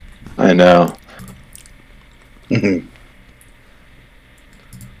I know.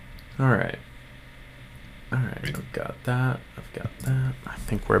 Alright. Alright, I've got that. I've got that. I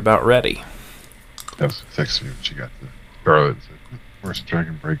think we're about ready. That was sexy when she got the Scarlet. Worst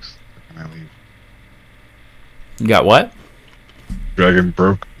dragon breaks. Can I leave? You got what? Dragon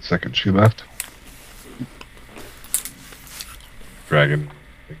broke the second she left. Dragon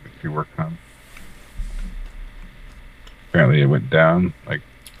thing that she worked on. Apparently it went down like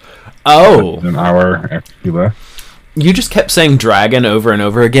an hour after she left. You just kept saying dragon over and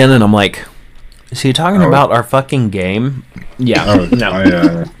over again, and I'm like, is he talking about our fucking game? Yeah.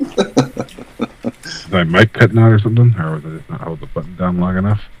 No. Is my mic cutting out or something? Or was I just not hold the button down long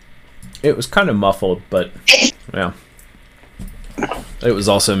enough? It was kind of muffled, but yeah. It was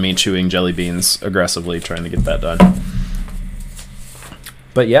also me chewing jelly beans aggressively trying to get that done.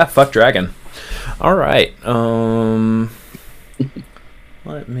 But yeah, fuck dragon. Alright.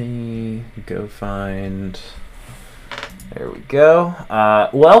 Let me go find... There we go.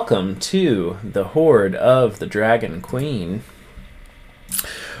 Welcome to the Horde of the Dragon Queen.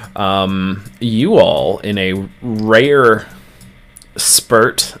 You all, in a rare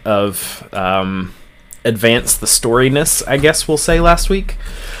spurt of advance the storyness, I guess we'll say, last week,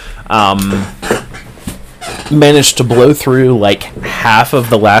 managed to blow through like half of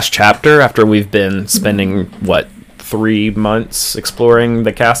the last chapter after we've been spending, 3 months exploring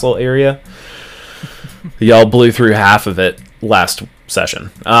the castle area. Y'all blew through half of it last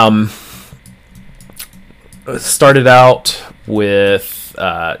session. Started out with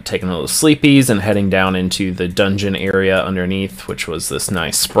taking a little sleepies and heading down into the dungeon area underneath, which was this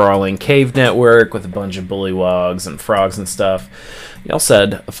nice sprawling cave network with a bunch of bullywogs and frogs and stuff. Y'all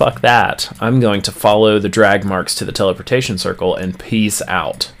said, fuck that. I'm going to follow the drag marks to the teleportation circle and peace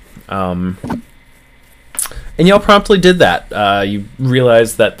out. And y'all promptly did that. You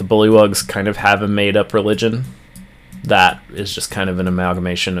realized that the bullywogs kind of have a made-up religion that is just kind of an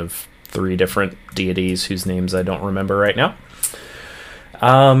amalgamation of 3 different deities whose names I don't remember right now.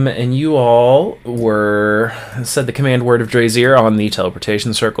 And you all said the command word of Drazier on the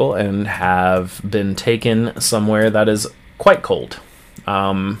teleportation circle and have been taken somewhere that is quite cold.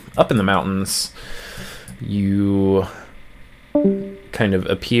 Up in the mountains, you kind of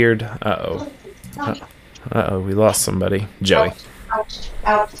appeared... Uh-oh, we lost somebody. Joey.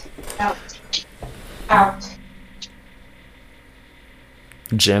 Out.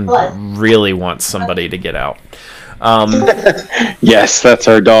 Jen really wants somebody to get out. Yes, that's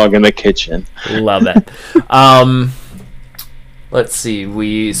our dog in the kitchen. Love that. Let's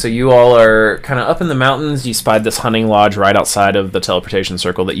see. So you all are kind of up in the mountains. You spied this hunting lodge right outside of the teleportation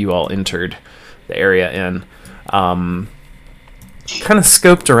circle that you all entered the area in. Kind of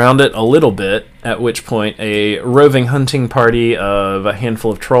scoped around it a little bit, at which point a roving hunting party of a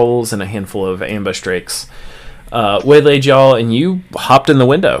handful of trolls and a handful of ambush drakes waylaid y'all, and you hopped in the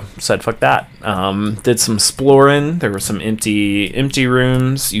window, said fuck that. Did some exploring. There were some empty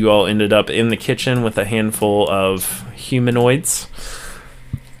rooms. You all ended up in the kitchen with a handful of humanoids.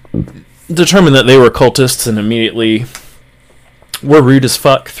 Determined that they were cultists and immediately were rude as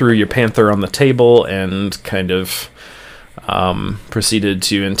fuck, threw your panther on the table and kind of proceeded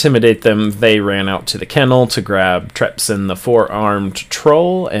to intimidate them. They ran out to the kennel to grab Trepsin the 4-armed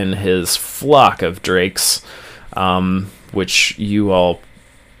troll and his flock of drakes, which you all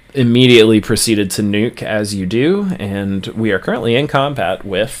immediately proceeded to nuke as you do, and we are currently in combat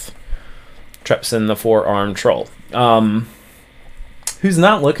with Trepsin the 4-armed troll, who's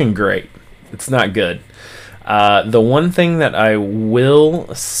not looking great. It's not good. The one thing that I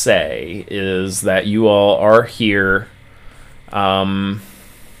will say is that you all are here trying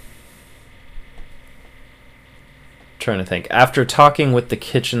to think. After talking with the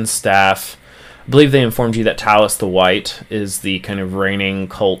kitchen staff, I believe they informed you that Talis the White is the kind of reigning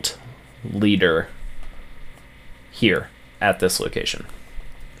cult leader here at this location.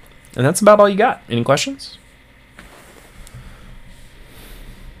 And that's about all you got. Any questions?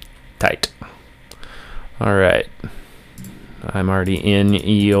 Tight. Alright. I'm already in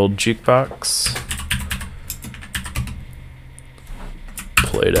ye old jukebox.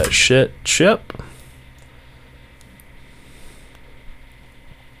 Play that shit, Chip.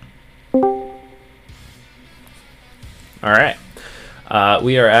 Alright.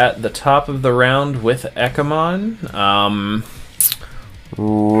 We are at the top of the round with Ekamon.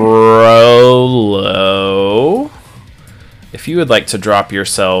 Rolo, if you would like to drop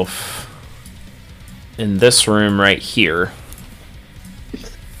yourself in this room right here.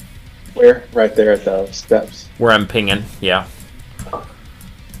 Where? Right there at the steps. Where I'm pinging, yeah.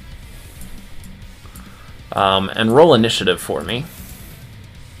 And roll initiative for me.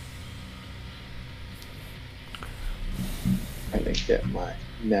 get my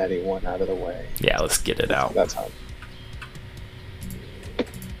natty one out of the way. Yeah, let's get it out. That's how.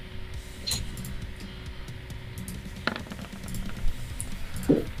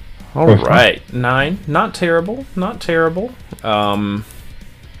 All right, 9. Not terrible. Not terrible.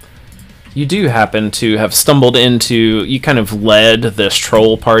 You do happen to have stumbled into. You kind of led this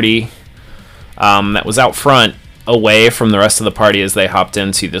troll party that was out front, away from the rest of the party as they hopped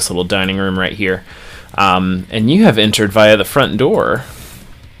into this little dining room right here. And you have entered via the front door.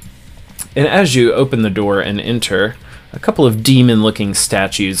 And as you open the door and enter, a couple of demon-looking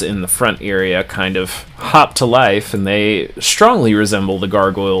statues in the front area kind of hop to life, and they strongly resemble the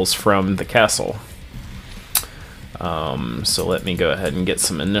gargoyles from the castle. So let me go ahead and get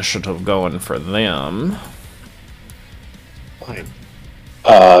some initiative going for them. Fine.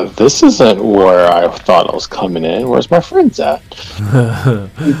 This isn't where I thought I was coming in. Where's my friends at?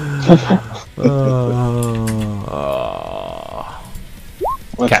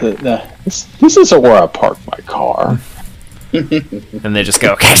 What's Okay. it? This isn't where I parked my car. And they just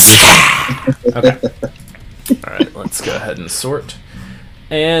go, okay. Alright, let's go ahead and sort.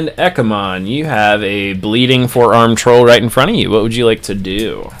 And Ekamon, you have a bleeding four-armed troll right in front of you. What would you like to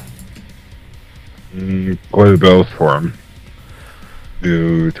do? Play the bells for him.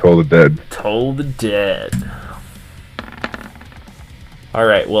 To Toll the Dead. Toll the Dead.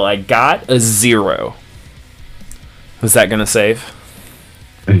 Alright, well, I got a 0. Was that going to save?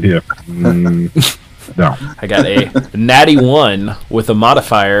 Yeah. No. I got a natty 1 with a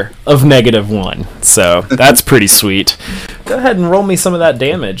modifier of -1. So that's pretty sweet. Go ahead and roll me some of that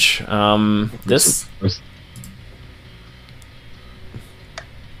damage. This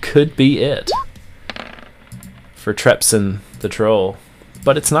could be it for Trepson the troll.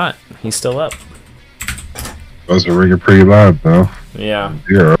 But it's not. He's still up. Those are ringing pretty loud, though. Yeah.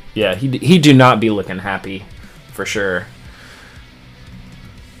 0. Yeah, he do not be looking happy, for sure.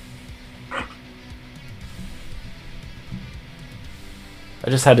 I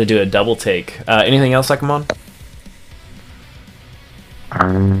just had to do a double take. Anything else I come on?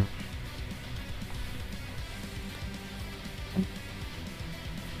 I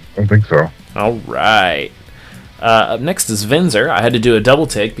don't think so. All right. Up next is Vinzer. I had to do a double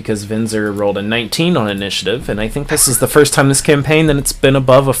take because Vinzer rolled a 19 on initiative, and I think this is the first time this campaign that it's been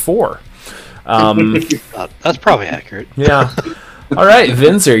above a 4. That's probably accurate. Yeah. All right,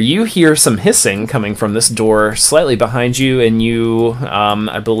 Vinzer, you hear some hissing coming from this door slightly behind you, and you,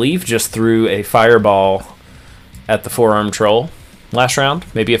 I believe, just threw a fireball at the four-armed troll last round.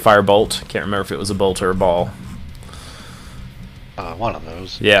 Maybe a firebolt. Can't remember if it was a bolt or a ball. One of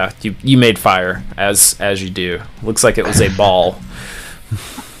those. Yeah, you made fire, as you do. Looks like it was a ball.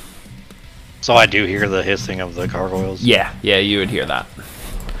 So I do hear the hissing of the gargoyles. Yeah, you would hear that.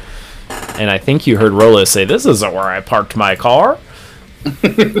 And I think you heard Rolo say, "This isn't where I parked my car."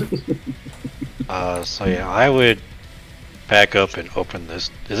 So yeah, I would back up and open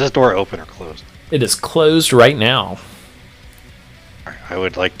this. Is this door open or closed? It is closed right now. I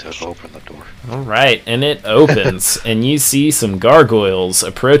would like to open the door. All right, and it opens, and you see some gargoyles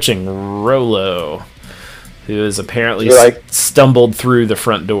approaching Rolo, who has apparently stumbled through the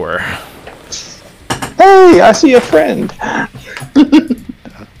front door. Hey, I see a friend.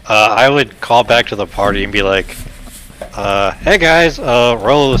 I would call back to the party and be like, "Hey guys,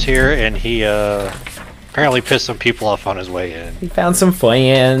 Rolo's here, and he apparently pissed some people off on his way in." He found some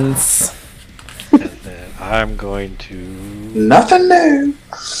friends. And then I'm going to. Nothing new.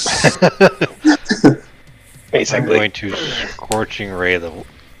 I'm Basically. going to scorching ray the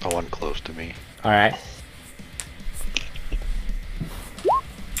one close to me. All right.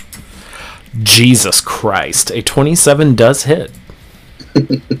 Jesus Christ, a 27 does hit.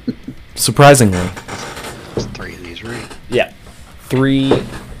 Surprisingly. It's 3 of these, right? Yeah. 3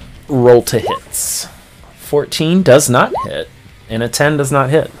 roll to hits. 14 does not hit, and a 10 does not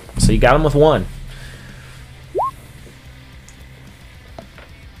hit. So you got him with 1.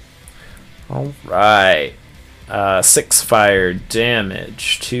 All right. 6 fire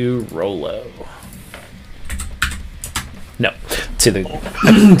damage to Rolo. No, to the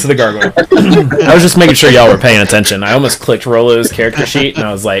to the gargoyle. I was just making sure y'all were paying attention. I almost clicked Rolo's character sheet, and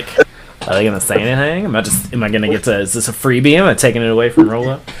I was like, "Are they gonna say anything? Am I gonna get to? Is this a freebie? Am I taking it away from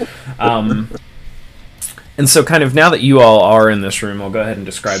Rolo?" And so, kind of now that you all are in this room, I'll go ahead and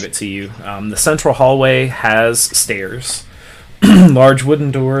describe it to you. The central hallway has stairs, large wooden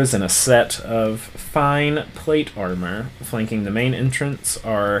doors, and a set of fine plate armor. Flanking the main entrance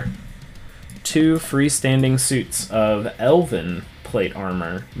are 2 freestanding suits of elven plate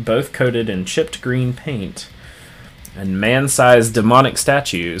armor, both coated in chipped green paint, and man-sized demonic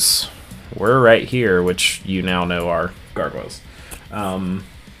statues. We're right here, which you now know are gargoyles.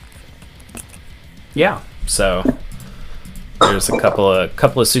 Yeah, so there's a couple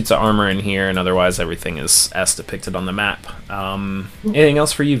of suits of armor in here, and otherwise everything is as depicted on the map. Anything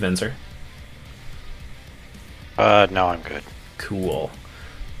else for you, Vinzer? No, I'm good. Cool.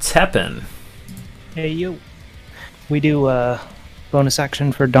 Teppin. Hey, yo. We do bonus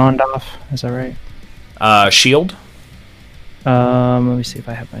action for Dawned Off. Is that right? Shield. Let me see if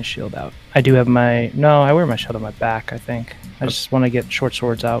I have my shield out. I do have my... No, I wear my shield on my back, I think. I just want to get short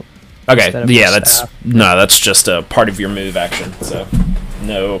swords out. Okay, yeah, staff. that's just a part of your move action, so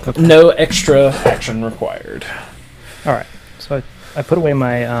no extra action required. Alright, so I put away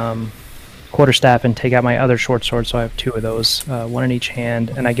my quarterstaff and take out my other short sword, so I have two of those, one in each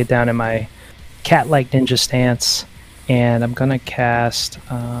hand, and I get down in my cat-like ninja stance, and I'm gonna cast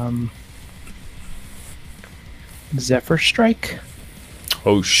Zephyr Strike.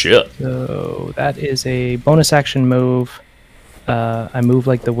 Oh shit. So that is a bonus action move. I move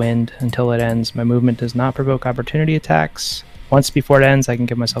like the wind until it ends. My movement does not provoke opportunity attacks. Once before it ends, I can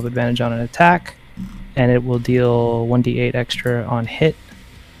give myself advantage on an attack, and it will deal 1d8 extra on hit,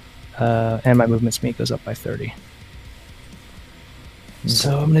 and my movement speed goes up by 30.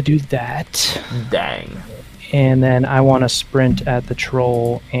 So I'm going to do that. Dang. And then I want to sprint at the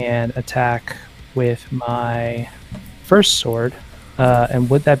troll and attack with my first sword. And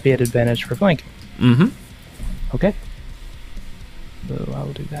would that be at advantage for flanking? Mm-hmm. Okay. So I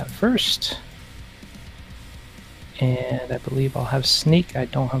will do that first. And I believe I'll have sneak. I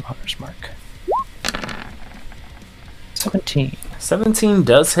don't have hunter's mark. 17. 17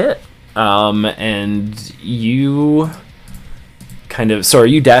 does hit. And you kind of... So are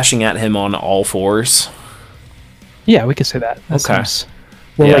you dashing at him on all fours? Yeah, we could say that. That Okay. seems-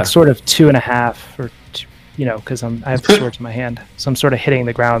 well, Yeah. like sort of 2.5 or two, because I have the swords in my hand, so I'm sort of hitting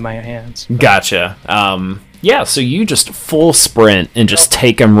the ground with my hands. Gotcha. Yeah, so you just full sprint and just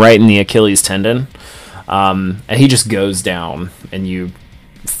take him right in the Achilles tendon. And he just goes down, and you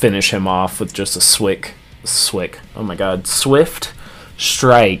finish him off with just a swift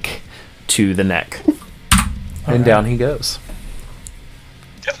strike to the neck. And down he goes.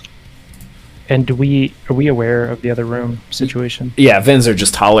 And are we aware of the other room situation? Yeah, Vinzer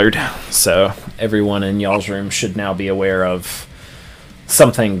just hollered, so everyone in y'all's room should now be aware of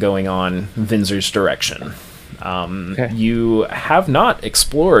something going on Vinzer's direction. Okay. You have not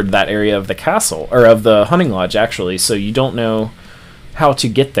explored that area of the castle, or of the hunting lodge, actually, so you don't know how to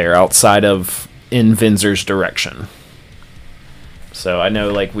get there outside of in Vinzer's direction. So I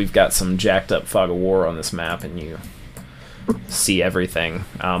know, like, we've got some jacked up fog of war on this map, and you see everything.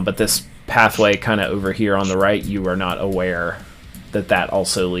 But this pathway kind of over here on the right, you are not aware that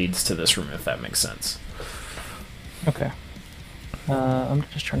also leads to this room, if that makes sense. Okay. I'm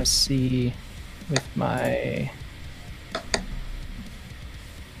just trying to see with my...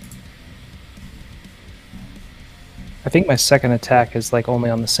 I think my second attack is like only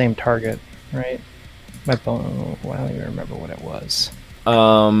on the same target, right? My bone... Well, I don't even remember what it was.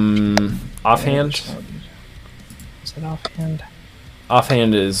 Offhand? Is it offhand?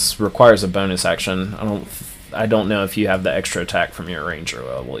 Offhand requires a bonus action. I don't know if you have the extra attack from your ranger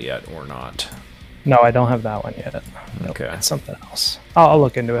level yet or not. No, I don't have that one yet. Nope, Okay. it's something else. I'll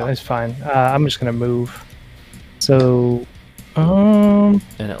look into it. It's fine. I'm just gonna move. So, And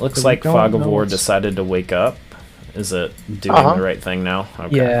it looks So we like don't Fog of know War what's- decided to wake up. Is it doing the right thing now?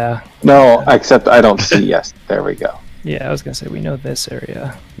 Okay. yeah, No, except I don't see. Yes, there we go. yeah. I was gonna say we know this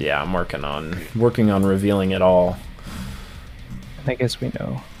area. Yeah, I'm working on revealing it all. And I guess we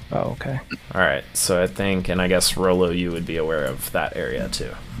know. Oh, okay. All right. So I think, and I guess Rolo, you would be aware of that area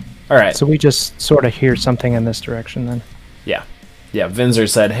too. All right. So we just sort of hear something in this direction then. Yeah. Vinzer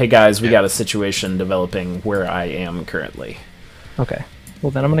said, "Hey guys, we got a situation developing where I am currently." Okay.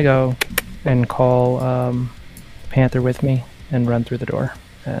 Well, then I'm gonna go and call Panther with me and run through the door.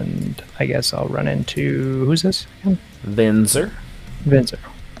 And I guess I'll run into who's this again? Vinzer. Vinzer.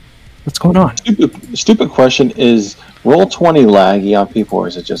 What's going on? Stupid question: is Roll20 laggy on people, or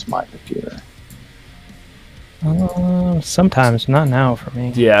is it just my computer? Sometimes, not now for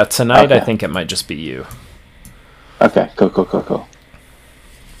me. Yeah, tonight I Okay. think it might just be you. Okay, cool.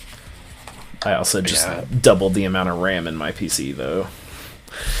 I also just Yeah. doubled the amount of RAM in my PC though.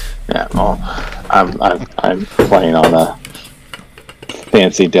 Yeah, well, I'm playing on a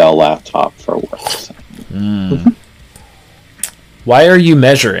fancy Dell laptop for work. So. Why are you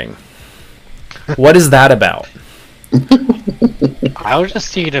measuring? What is that about? I was just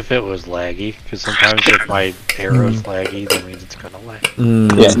seeing if it was laggy, because sometimes if my arrow's laggy, that means it's gonna lag.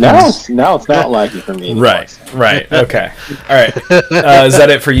 Yeah, now it's not laggy for me anymore. Right. Okay. All right. Is that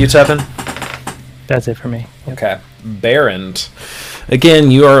it for you, Tevin? That's it for me. Yep. Okay. Baron.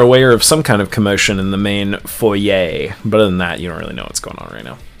 Again, you are aware of some kind of commotion in the main foyer, but other than that, you don't really know what's going on right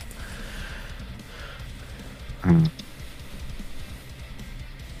now.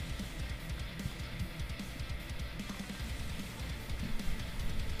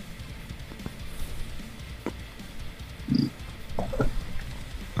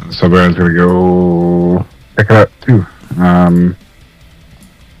 So Baron's gonna go check it out too.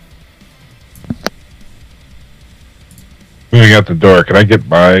 Moving out the door, can I get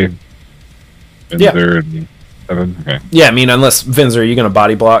by Vinzer and Seven? Okay. Yeah, I mean, unless Vinzer, are you going to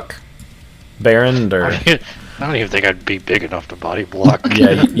body block Baron? Or I don't even think I'd be big enough to body block.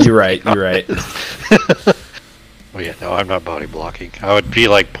 yeah, you're right. You're right. Oh yeah, no, I'm not body blocking. I would be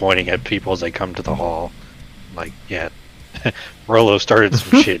like pointing at people as they come to the hall. Like, yeah, Rolo started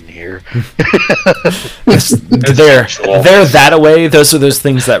some shit in here. They're that away. Those are those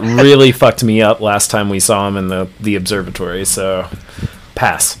things that really fucked me up last time we saw him in the observatory. So,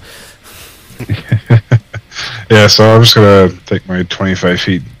 pass. Yeah, so I'm just gonna take my 25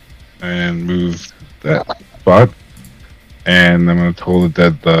 feet and move that spot, and I'm gonna toll the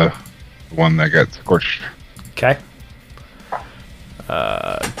dead the one that got scorched. Okay.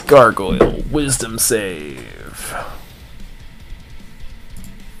 Gargoyle, wisdom save.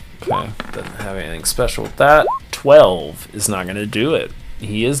 Okay, doesn't have anything special with that. 12 is not going to do it.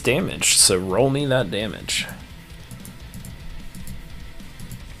 He is damaged, so roll me that damage.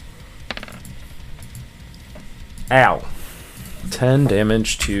 Ow. 10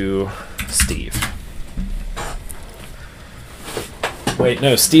 damage to Steve. Wait,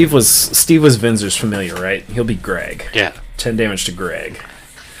 no, Steve was Vinzer's familiar, right? He'll be Greg. Yeah. 10 damage to Greg.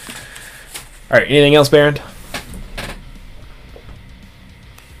 Alright, anything else, Baron?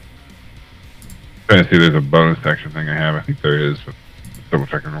 Trying to see if there's a bonus action thing I have. I think there is, but double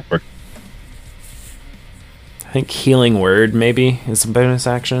checking real quick. I think Healing Word, maybe, is a bonus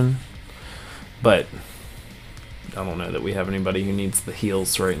action. But I don't know that we have anybody who needs the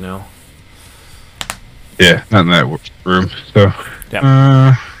heals right now. Yeah, not in that room. So,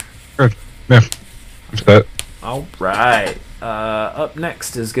 Yeah. good. Yeah, that's that. All right. Up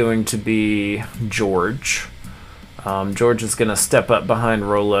next is going to be George. George is going to step up behind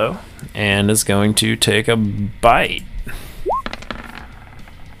Rolo and is going to take a bite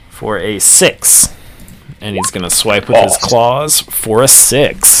for a 6. And he's going to swipe with his claws for a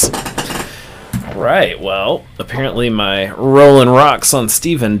 6. All right. Well, apparently my rolling rocks on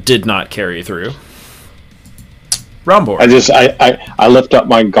Steven did not carry through. Rombor. I lift up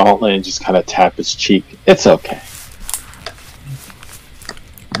my gauntlet and just kind of tap his cheek. It's okay.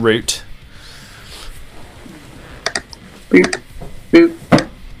 Root. Boop, boop.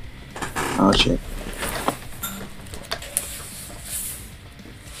 Oh shit.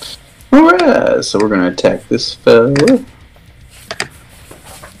 Alright, so we're gonna attack this fella.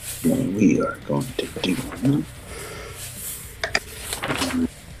 And we are going to do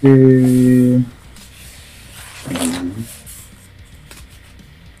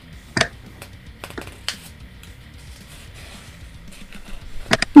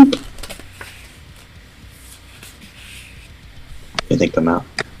Anything come out?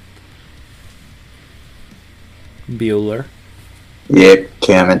 Bueller. Yep,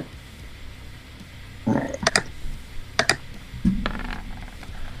 coming. Alright.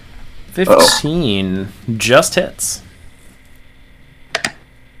 15 just hits.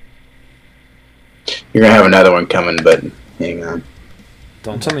 You're gonna have another one coming, but hang on.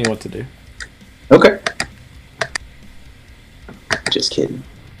 Don't tell me what to do. Okay. Just kidding.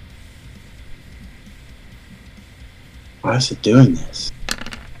 Why is it doing this?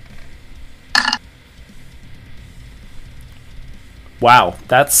 Wow,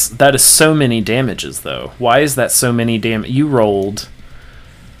 that is so many damages though. Why is that so many damage? You rolled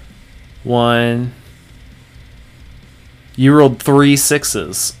 1. You rolled 3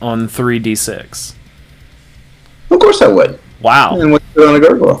 6s on 3d6. Of course I would. Wow. And what's it on a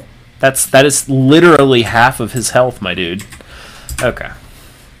gargoyle? That is literally half of his health, my dude. Okay.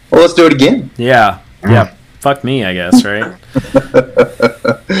 Well, let's do it again. Yeah. Yeah. Fuck me, I guess, right?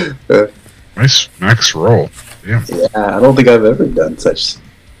 Nice max roll. Yeah. Yeah, I don't think I've ever done such.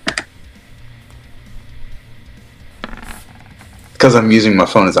 Because I'm using my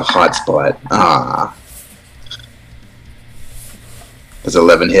phone as a hotspot. Ah. Does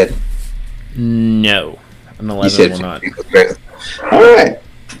 11 hit? No. An You 11 said will not. Alright.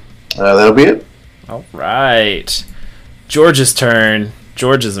 That'll be it. All right. George's turn.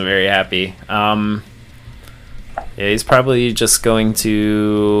 George isn't very happy. Yeah, he's probably just going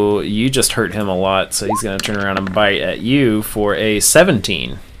to... You just hurt him a lot, so he's going to turn around and bite at you for a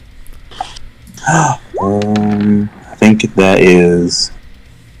 17. I think that is.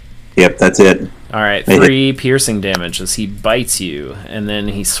 Yep, that's it. All right, 3 piercing damage as he bites you, and then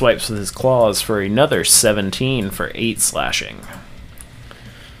he swipes with his claws for another 17 for 8 slashing.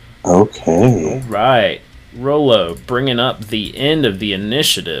 Okay. All right, Rolo, bringing up the end of the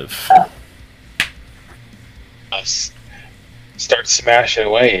initiative. Start smashing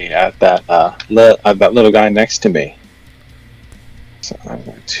away at that that little guy next to me. So I'm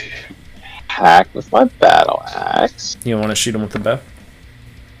going to hack with my battle axe. You want to shoot him with the bow?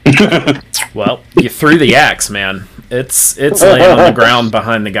 Well, you threw the axe, man. It's laying on the ground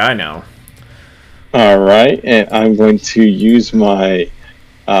behind the guy now. All right, and I'm going to use my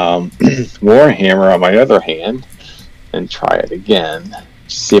warhammer on my other hand and try it again.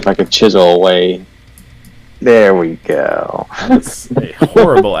 See if I can chisel away. There we go. That's a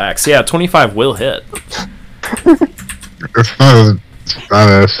horrible axe. Yeah, 25 will hit. It's not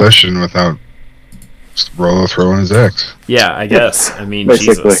a session without Rollo throwing his axe. Yeah, I guess. I mean,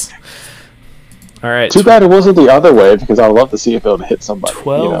 Basically. Jesus. All right. Too bad it wasn't the other way, because I'd love to see if it would hit somebody.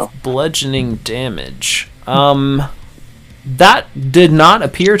 12 bludgeoning damage. That did not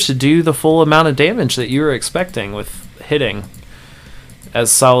appear to do the full amount of damage that you were expecting with hitting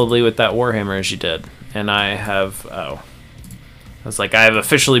as solidly with that warhammer as you did. And I have... Oh. I was like, I have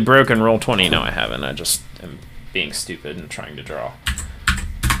officially broken Roll20. No, I haven't. I just am being stupid and trying to draw.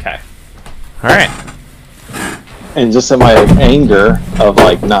 Okay. Alright. And just in my anger of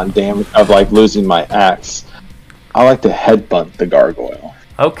losing my axe, I like to headbutt the gargoyle.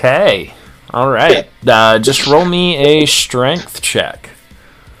 Okay. Alright. Just roll me a strength check.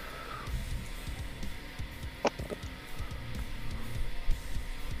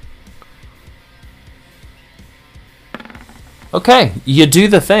 Okay, you do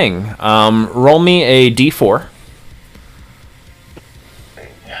the thing. Roll me a d4.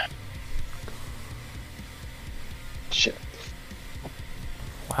 Shit.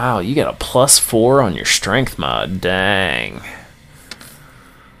 Wow, you got a +4 on your strength mod. Dang.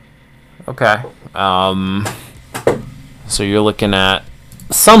 Okay. So you're looking at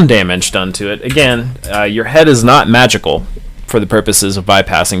some damage done to it. Again, your head is not magical for the purposes of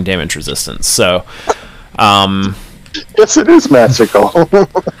bypassing damage resistance. So, yes, it is magical.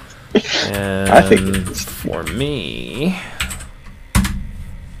 and I think it is. for me,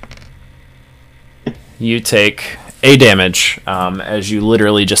 you take a damage as you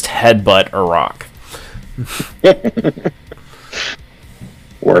literally just headbutt a rock.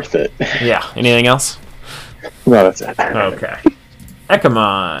 Worth it. Yeah. Anything else? No, that's it. Okay.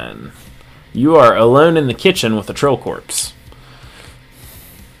 Ekamon, you are alone in the kitchen with a troll corpse.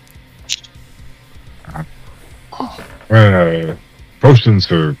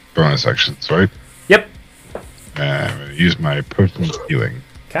 Potions are bonus actions, right? Yep. I'm going to use my potion healing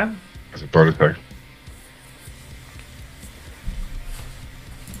Okay. as a bonus action.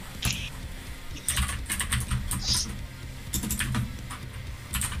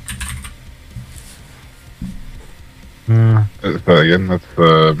 Again, that's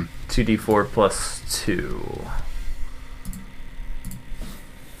 2d4 plus 2.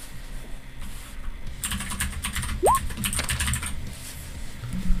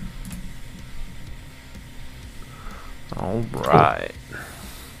 All right.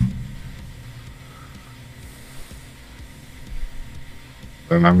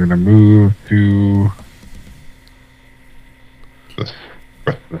 Then I'm going to move to the rest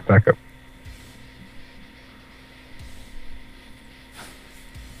of the stack up.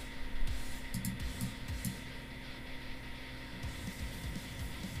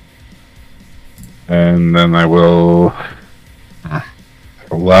 And then I will have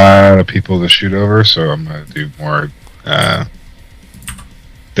a lot of people to shoot over, so I'm going to do more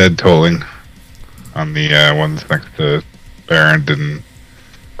dead tolling on the ones next to Baron and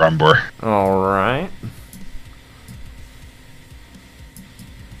Rombor. All right.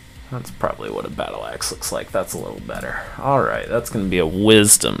 That's probably what a battle axe looks like. That's a little better. All right, that's going to be a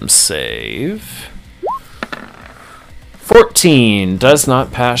wisdom save. 14 does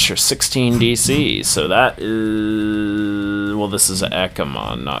not pass your 16 DC, so that is... Well, this is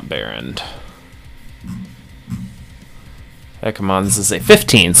Ekamon, not Baron. Ekamon's is a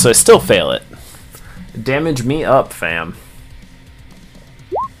 15, so I still fail it. Damage me up, fam.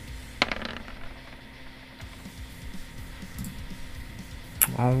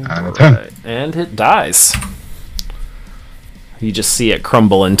 Alright, and it dies. You just see it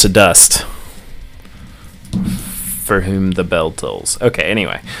crumble into dust. For whom the bell tolls. Okay,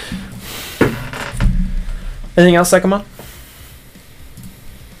 anyway. Anything else, Ekamon?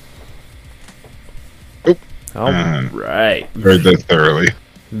 Nope. Alright. Heard that thoroughly.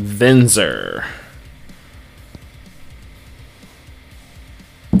 Vinzer.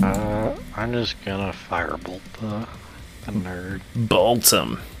 I'm just gonna firebolt the nerd. Bolt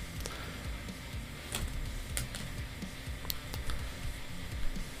him.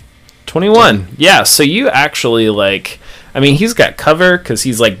 $21. Yeah, so you actually, like... I mean, he's got cover because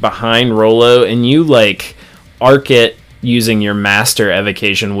he's, like, behind Rolo, and you, like, arc it using your master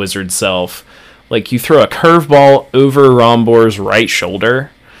evocation wizard self. Like, you throw a curveball over Rombor's right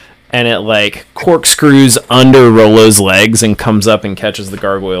shoulder, and it, like, corkscrews under Rolo's legs and comes up and catches the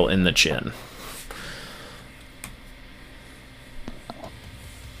gargoyle in the chin.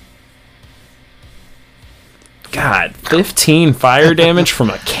 God, 15 fire damage from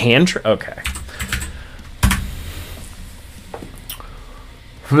a cantrip? Okay.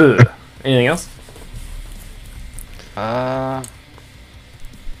 Anything else?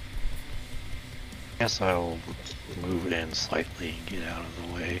 Guess I'll move it in slightly and get out of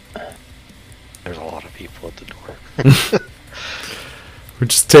the way. There's a lot of people at the door. We're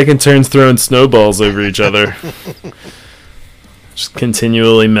just taking turns throwing snowballs over each other. Just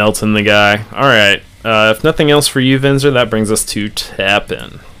continually melting the guy. Alright. If nothing else for you, Vinzer, that brings us to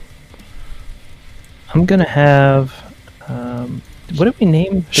Tappin. I'm gonna have what did we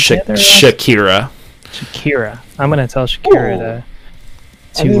name the panther? Shakira. Shakira. I'm gonna tell Shakira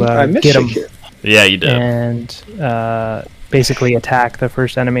I miss get him Shakira. Yeah, you did. and basically attack the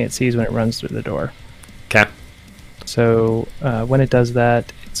first enemy it sees when it runs through the door. Okay. So when it does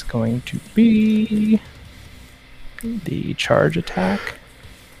that, it's going to be the charge attack.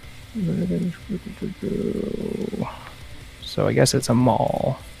 So I guess it's a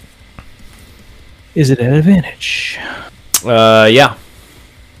maul. Is it an advantage? Yeah.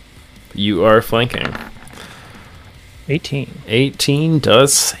 You are flanking. 18. 18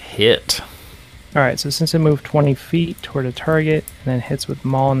 does hit. Alright, so since it moved 20 feet toward a target and then hits with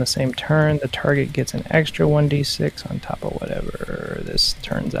maul in the same turn, the target gets an extra 1d6 on top of whatever this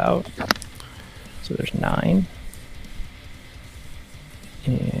turns out. So there's 9.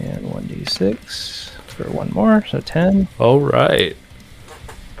 And 1d6 for one more, so 10. Alright.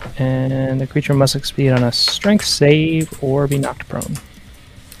 And the creature must succeed on a strength save or be knocked prone.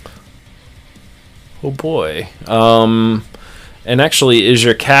 Oh boy. And actually, is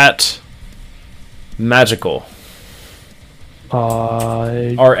your cat magical?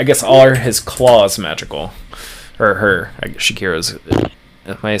 Or I guess are his claws magical? Or her, Shakira's.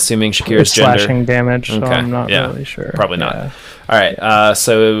 Am I assuming Shakira's gender? Slashing damage, so Okay, I'm not yeah, really sure. Probably not. Yeah. Alright,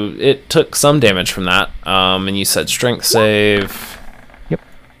 so it took some damage from that. And you said strength save. Yep.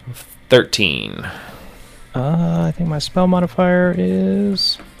 13. I think my spell modifier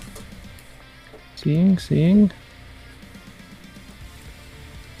is... Seeing.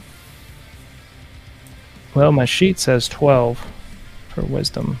 Well, my sheet says 12 for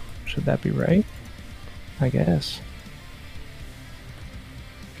wisdom. Should that be right? I guess.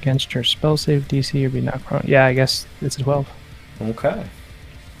 Against your spell save DC or be knocked prone. Yeah, I guess it's a 12. Okay.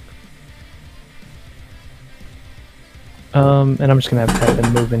 And I'm just gonna have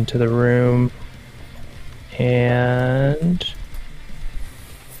Pepin move into the room. And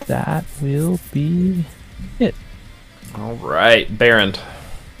that will be it. Alright, Baron.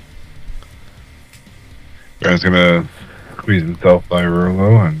 Baron's gonna squeeze himself by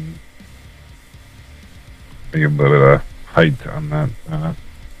Rolo and make a little bit of height on that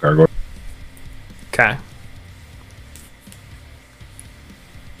gargoyle. Okay.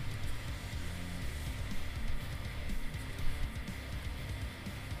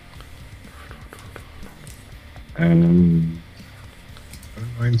 And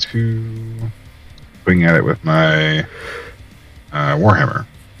I'm going to swing at it with my Warhammer.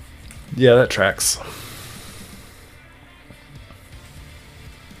 Yeah, that tracks.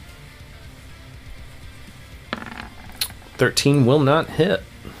 $13 will not hit.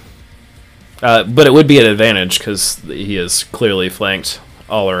 But it would be an advantage because he is clearly flanked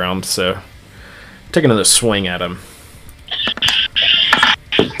all around, so take another swing at him.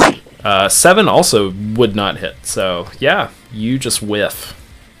 7 also would not hit, so yeah, you just whiff.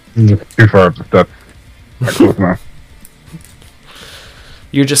 Too far up the step. Not close enough.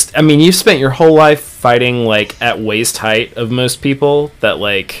 You're just, I mean, you've spent your whole life fighting, like, at waist height of most people, that,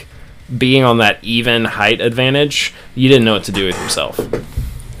 like, being on that even height advantage, you didn't know what to do with yourself.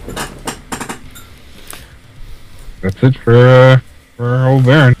 That's it for old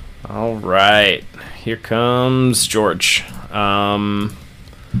Baron. Alright, here comes George.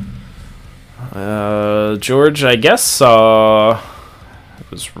 George, I guess, saw...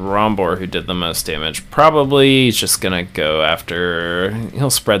 It was Rombor who did the most damage. Probably he's just gonna go after... He'll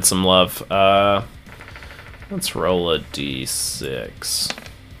spread some love. Let's roll a d6.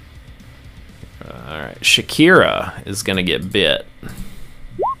 Alright, Shakira is gonna get bit.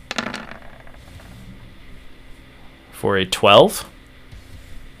 for a 12.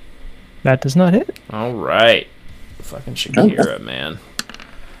 That does not hit. All right. Fucking Shakira, man.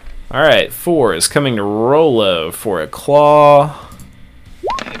 All right, 4 is coming to Rolo for a claw.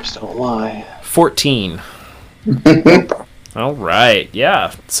 Names don't lie. 14. All right,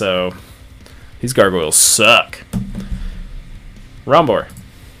 yeah. So these gargoyles suck. Rombor.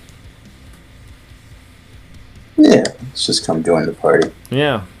 Yeah, let's just come join the party.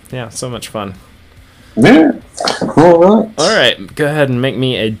 Yeah, so much fun. Yeah. All right. All right, go ahead and make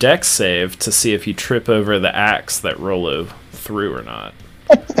me a dex save to see if you trip over the axe that Rolo threw or not.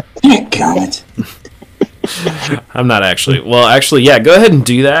 God. I'm not actually. Well, actually, yeah, go ahead and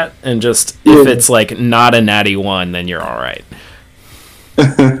do that. And just, if it's like not a natty 1, then you're all right.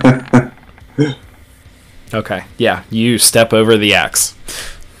 Okay, yeah, you step over the axe.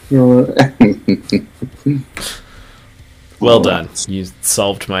 Well done. You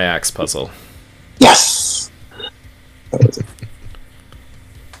solved my axe puzzle. Yes.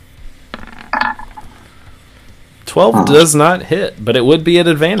 12 does not hit, but it would be an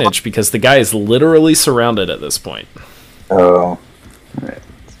advantage because the guy is literally surrounded at this point. Oh. Alright.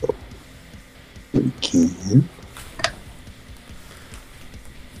 So we can.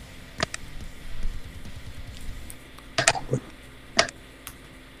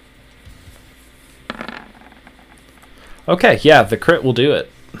 Okay, yeah, the crit will do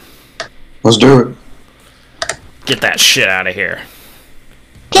it. Let's do it. Get that shit out of here.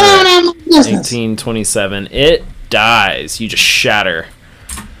 Get out of my business. 1827. It dies. You just shatter.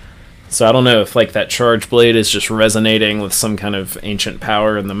 So I don't know if like that charge blade is just resonating with some kind of ancient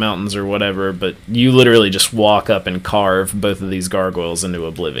power in the mountains or whatever, but you literally just walk up and carve both of these gargoyles into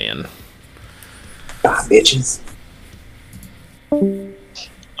oblivion. Ah, bitches. I'm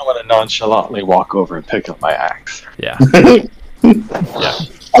gonna nonchalantly walk over and pick up my axe. Yeah.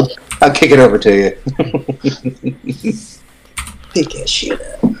 I'll kick it over to you. Pick that shit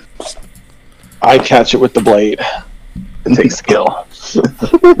up. I catch it with the blade. It takes skill.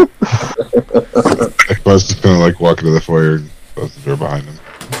 Ekbuzz just gonna like walk into the foyer and close the door behind him.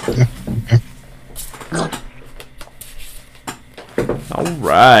 All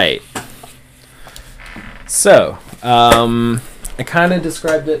right. So, I kind of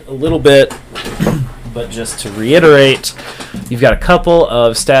described it a little bit, but just to reiterate, you've got a couple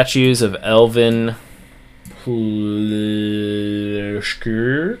of statues of elven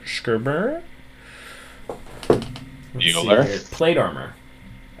Skirber? Bueller? Plate armor.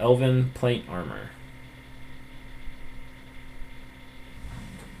 Elven plate armor.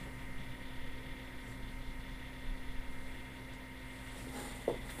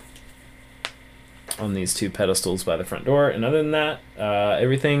 On these two pedestals by the front door. And other than that,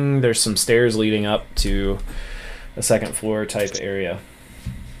 everything, there's some stairs leading up to a second floor type area.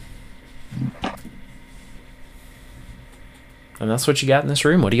 And that's what you got in this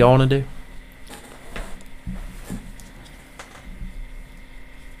room. What do y'all want to do?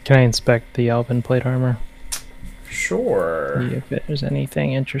 Can I inspect the elven plate armor? Sure. See if there's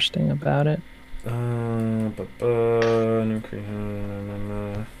anything interesting about it.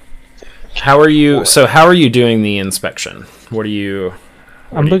 How are you? So how are you doing the inspection? What are you?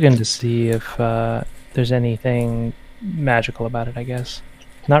 I'm looking to see if there's anything magical about it, I guess.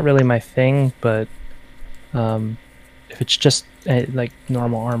 Not really my thing, but if it's just like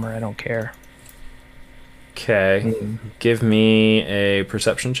normal armor, I don't care. Okay. Give me a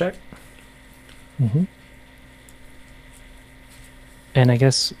perception check. Mm-hmm. And I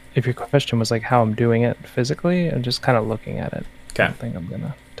guess if your question was like how I'm doing it physically, I'm just kind of looking at it. Okay. I don't think I'm going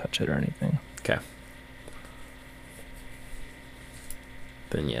to touch it or anything. Okay.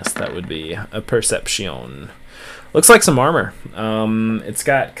 Then yes, that would be a perception. Looks like some armor. It's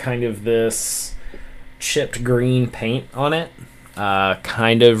got kind of this chipped green paint on it,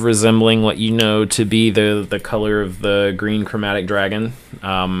 kind of resembling what you know to be the color of the green chromatic dragon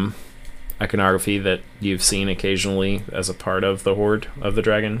iconography that you've seen occasionally as a part of the Horde of the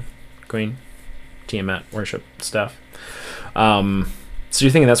Dragon Queen Tiamat worship stuff. So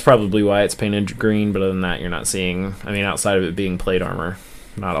you're thinking that's probably why it's painted green, but other than that, you're not seeing, I mean, outside of it being plate armor,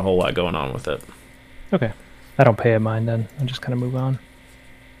 not a whole lot going on with it. Okay. I don't pay it mind then. I'll just kind of move on.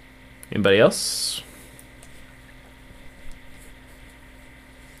 Anybody else?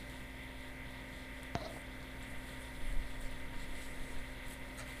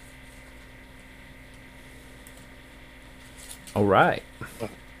 All right.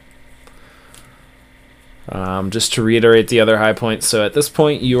 Just to reiterate the other high points, so at this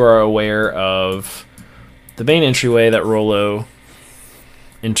point you are aware of the main entryway that Rolo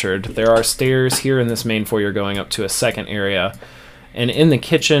entered. There are stairs here in this main foyer going up to a second area, And in the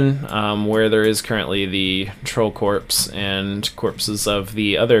kitchen, where there is currently the troll corpse and corpses of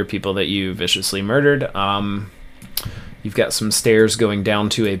the other people that you viciously murdered, you've got some stairs going down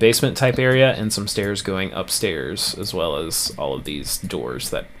to a basement type area and some stairs going upstairs, as well as all of these doors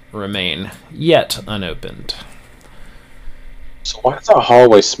that remain yet unopened. So why does our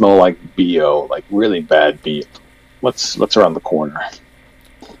hallway smell like BO, like really bad BO? What's around the corner?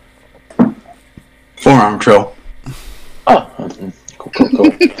 Forearm troll. Oh, cool.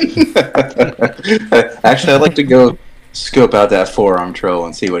 Actually, I'd like to go scope out that forearm troll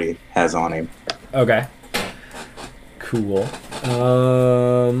and see what he has on him. Okay. Cool.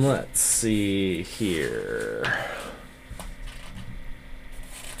 Let's see here.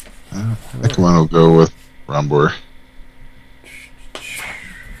 Ekman will go with Rambor.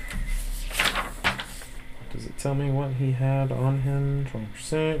 Does it tell me what he had on him?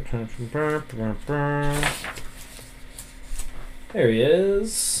 12%. There he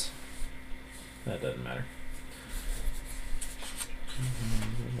is. That doesn't matter.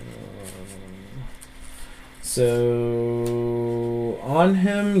 So on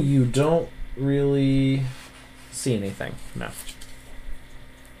him, you don't really see anything. No.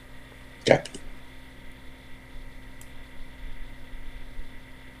 Okay.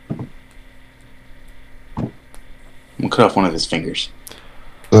 I'm gonna cut off one of his fingers.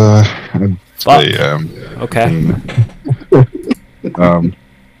 I'd say, Okay.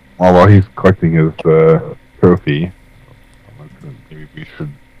 while he's collecting his trophy, maybe we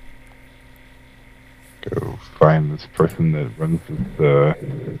should go find this person that runs this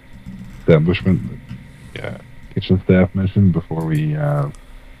establishment that kitchen staff mentioned before we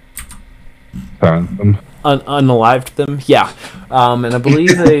silence them. Unalived them? Yeah. And I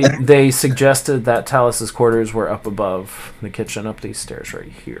believe they suggested that Talis's quarters were up above the kitchen, up these stairs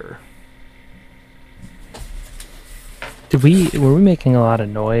right here. Were we making a lot of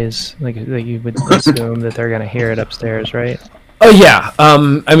noise? Like you would assume that they're gonna hear it upstairs, right? Oh yeah.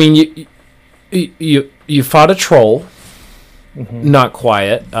 I mean, you fought a troll. Mm-hmm. Not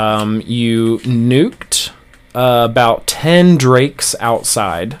quiet. You nuked about 10 drakes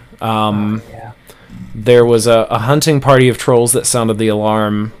outside. Yeah. There was a hunting party of trolls that sounded the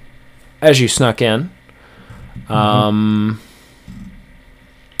alarm as you snuck in. Don't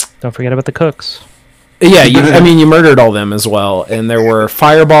forget about the cooks. Yeah, you murdered all them as well, and there were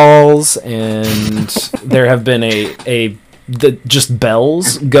fireballs, and there have been just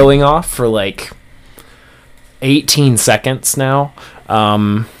bells going off for like 18 seconds now.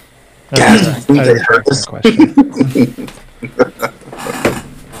 I didn't hear this question.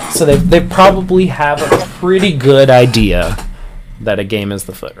 So they probably have a pretty good idea that a game is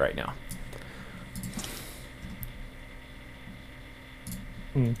afoot right now.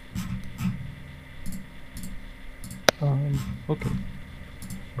 Okay.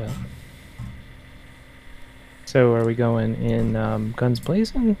 Well. So are we going in guns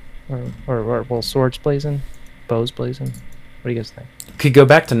blazing, or well, swords blazing, bows blazing? What do you guys think? Could go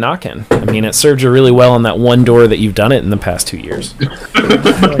back to knocking. I mean, it served you really well on that one door that you've done it in the past 2 years. I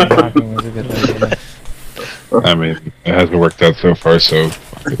feel like knocking was a good idea. I mean, it hasn't worked out so far, so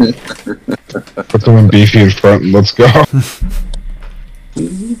put someone beefy in front and let's go.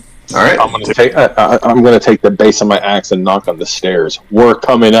 All right. I'm gonna take the base of my axe and knock on the stairs. We're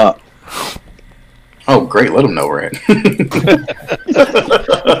coming up. Oh, great! Let them know we're in.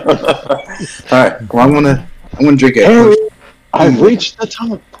 All right. Well, I'm gonna drink it. Hey, I've reached the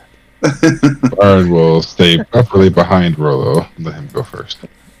top. Bard will stay properly behind Rollo and let him go first.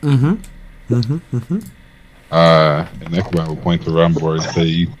 And Ekman will point to Rambor and say,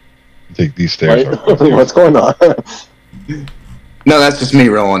 "You take these stairs." Wait, what's going on? No, that's just me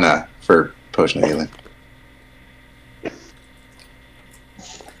rolling for potion of healing.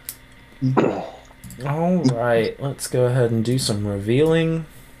 All right, let's go ahead and do some revealing.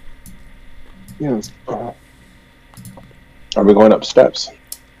 Yes. Are we going up steps?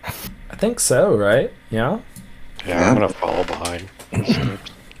 I think so, right? Yeah. Yeah, I'm gonna follow behind.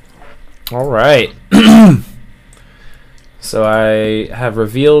 All right. So I have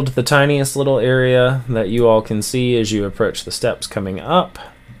revealed the tiniest little area that you all can see as you approach the steps coming up.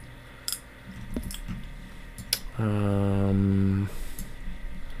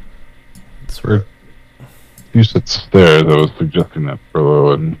 It's weird. You said stairs. I was suggesting that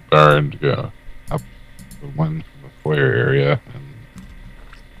Rollo and Bard go up the one from the foyer area, and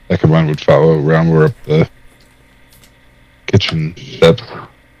Ekman would follow Rambor up the kitchen steps.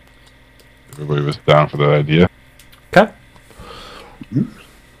 Everybody was down for that idea. Okay.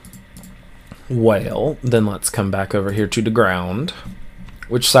 Well, then let's come back over here to the ground.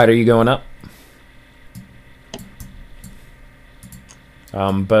 Which side are you going up?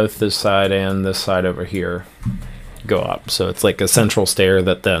 Both this side and this side over here go up. So it's like a central stair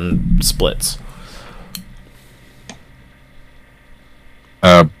that then splits.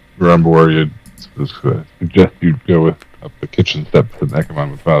 Remember where you'd suggest you go with up the kitchen steps, and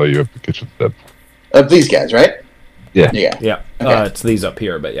Ekamon would follow you up the kitchen steps. Of these guys, right? Yeah. Yeah. Yeah, Okay. it's these up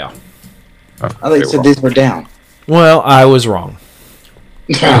here, but yeah. Oh, I thought you said these were down. Well, I was wrong.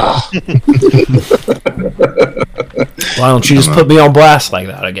 Why don't you just put me on blast like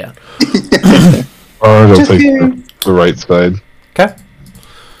that again? Or it'll Just take kidding. the right side. Okay.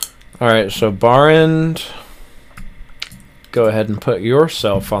 All right, so Barend, go ahead and put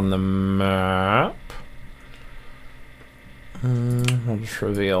yourself on the map. I'll just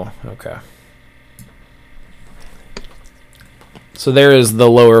reveal. Okay. So there is the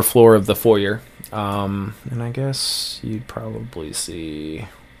lower floor of the foyer. And I guess you'd probably see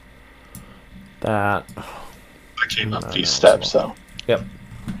that. I came up these steps, so. Yep.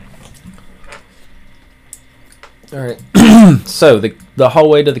 All right. So the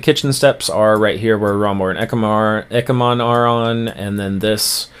hallway to the kitchen steps are right here where Romor and Ekamon are on, and then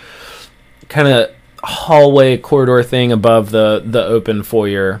this kind of hallway corridor thing above the open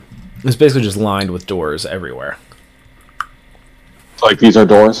foyer is basically just lined with doors everywhere. Like these are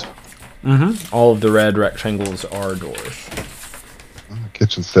doors? Mm-hmm. All of the red rectangles are doors. Well, the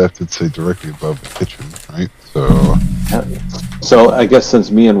kitchen staff did say directly above the kitchen, right? So So I guess since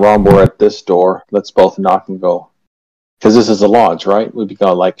me and Rom were at this door, let's both knock and go. Because this is a lodge, right? We'd be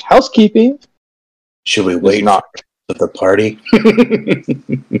going like, housekeeping? Should we Just wait knock. for the party?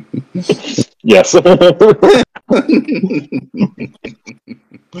 Yes. I don't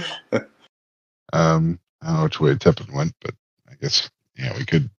know which way Teppan went, but I guess we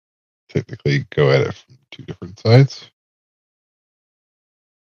could technically go at it from two different sides.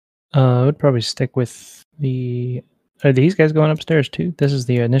 I would probably stick with the. Are these guys going upstairs too? This is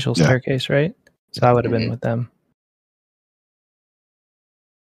the initial Yeah. staircase, right? So I would have been with them.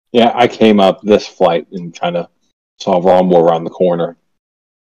 Yeah, I came up this flight and kind of saw Rom around the corner.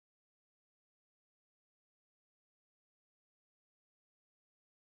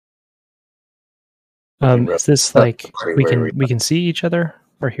 Is this like we can see each other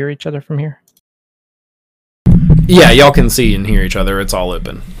or hear each other from here? Yeah, y'all can see and hear each other. It's all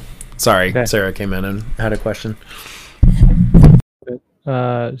open. Sorry, Okay. Sarah came in and had a question.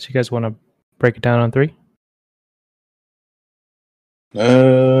 So you guys want to break it down on 3?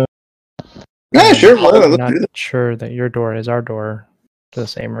 Yeah, sure. I'm Let's not do that. sure that your door is our door to the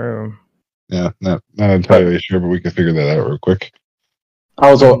same room. Yeah, not entirely sure, but we can figure that out real quick.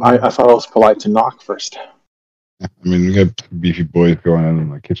 I thought it was polite to knock first. I mean, we got beefy boys going on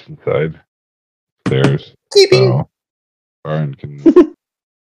the kitchen side stairs, Keeping. so Baron can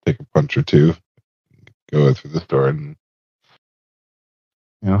take a punch or two, go through this door, and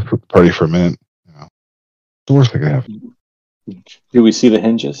flip the party for a minute. The worst thing can happen. Do we see the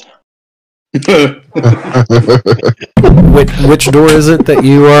hinges? Which door is it that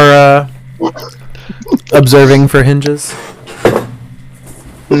you are observing for hinges?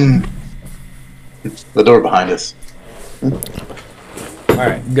 The door behind us. All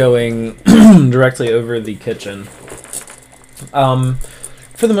right, going directly over the kitchen.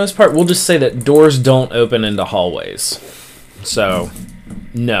 For the most part, we'll just say that doors don't open into hallways. So,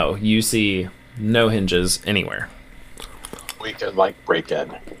 no, you see no hinges anywhere. We could break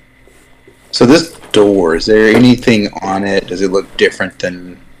in. So this door, is there anything on it? Does it look different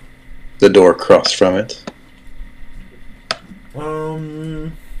than the door across from it?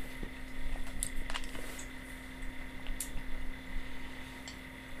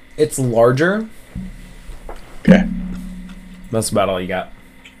 It's larger. Okay. That's about all you got.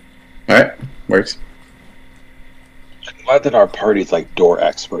 Alright. Works. I'm glad that our party's door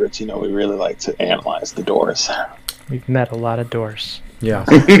experts. We really like to analyze the doors. We've met a lot of doors. Yeah.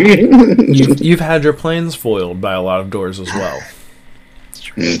 You've had your plans foiled by a lot of doors as well.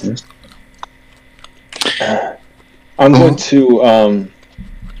 Mhm. I'm going to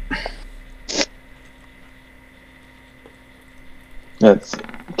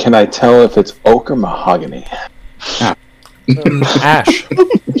can I tell if it's oak or mahogany? Ash.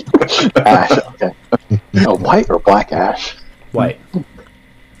 Ash, okay. White or black ash? White.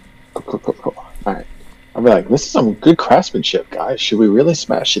 Cool. Alright. I'll be like, this is some good craftsmanship, guys. Should we really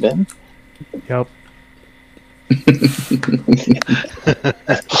smash it in? Yep.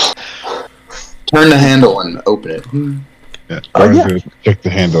 Turn the handle and open it. Yeah, Baron's gonna check the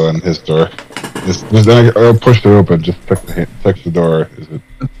handle on his door. I'll push it open. Just check the door. Is it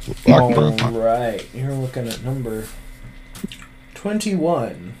locked or open? Right. You're looking at number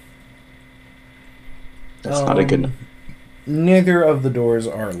 21. That's not a good. Neither of the doors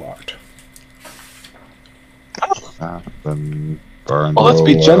are locked. Then Barn Well, let's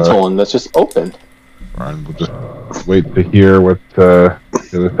be will, gentle and let's just open. Barn will just wait to hear what the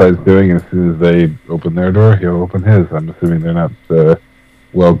other side's doing, and as soon as they open their door, he'll open his. I'm assuming they're not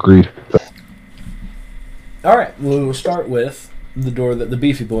well greased. All right, we'll start with the door that the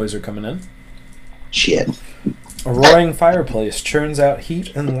beefy boys are coming in. Shit. A roaring fireplace churns out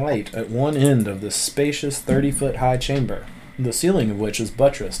heat and light at one end of this spacious 30-foot high chamber, the ceiling of which is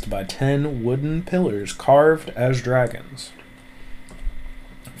buttressed by 10 wooden pillars carved as dragons.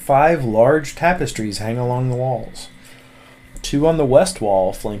 5 large tapestries hang along the walls. 2 on the west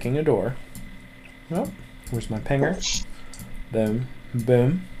wall flanking a door. Oh, where's my pinger? Boom,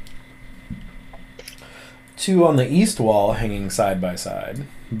 boom. 2 on the east wall hanging side by side.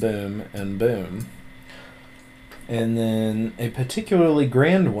 Boom and boom. And then a particularly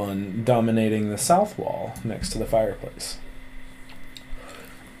grand one dominating the south wall next to the fireplace.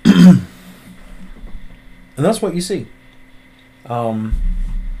 And that's what you see. Do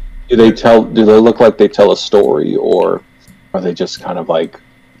they look like they tell a story, or are they just kind of like,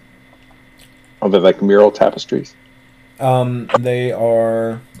 are they like mural tapestries? They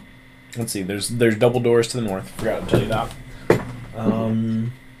are, let's see, there's double doors to the north. Forgot to tell you that.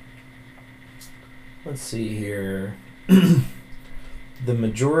 Let's see here. The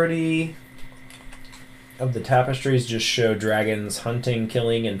majority of the tapestries just show dragons hunting,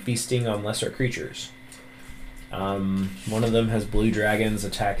 killing, and feasting on lesser creatures. One of them has blue dragons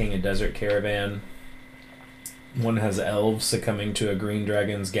attacking a desert caravan. One has elves succumbing to a green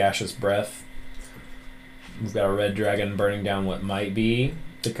dragon's gaseous breath. We've got a red dragon burning down what might be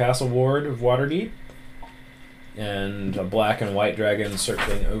the castle ward of Waterdeep. And a black and white dragon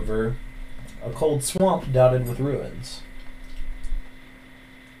circling over a cold swamp dotted with ruins.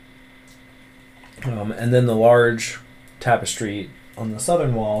 And then the large tapestry on the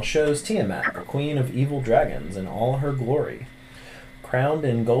southern wall shows Tiamat, the queen of evil dragons, in all her glory, crowned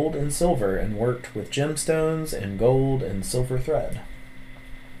in gold and silver and worked with gemstones and gold and silver thread.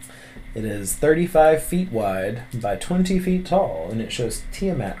 It is 35 feet wide by 20 feet tall, and it shows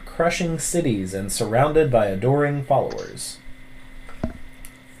Tiamat crushing cities and surrounded by adoring followers.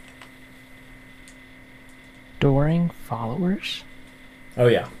 Adoring followers? Oh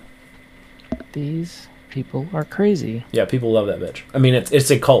yeah. These people are crazy. Yeah, people love that bitch. I mean,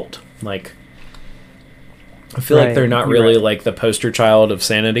 it's a cult. Like, I feel like Right, they're not you're really right. like the poster child of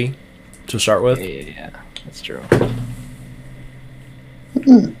sanity to start with. Yeah, that's true.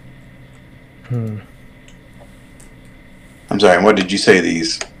 I'm sorry, what did you say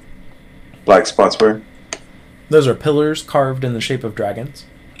these black spots were? Those are pillars carved in the shape of dragons.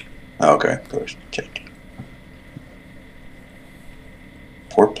 Oh, okay. Check.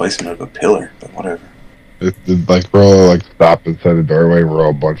 Poor placement of a pillar, but whatever. It's like we're all like stop inside the doorway. We're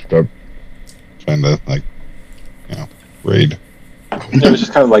all bunched up, trying to raid. It was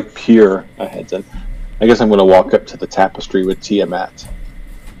just kind of like peer ahead. Then I guess I'm going to walk up to the tapestry with Tiamat.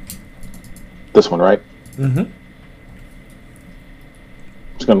 This one, right? Mm-hmm.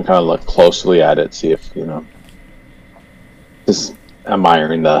 Just going to kind of look closely at it, see if just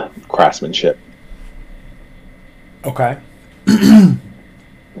admiring the craftsmanship. Okay.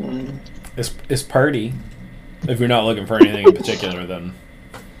 It's party. If you're not looking for anything in particular, then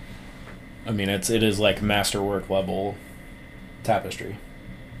I mean it is like masterwork level tapestry.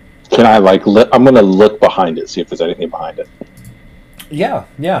 Can I I'm going to look behind it, see if there's anything behind it. Yeah.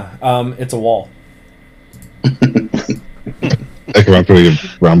 It's a wall. I come out to a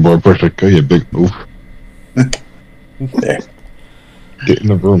round board push like, oh, you big oof. There. Get in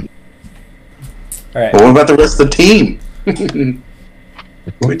the room. All right. Well, what about the rest of the team?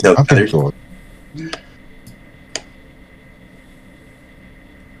 We tell I think others. so.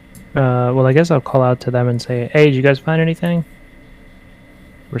 Well, I guess I'll call out to them and say, "Hey, did you guys find anything?"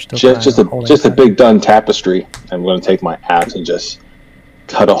 We're still Just holding a tight. big done tapestry. I'm going to take my axe and just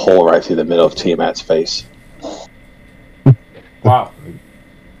cut a hole right through the middle of Tiamat's face. Wow.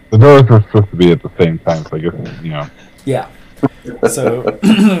 The doors were supposed to be at the same time, so I guess Yeah. So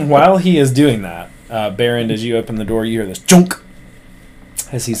while he is doing that, Baron, as you open the door, you hear this junk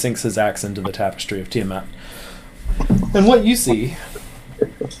as he sinks his axe into the tapestry of Tiamat. And what you see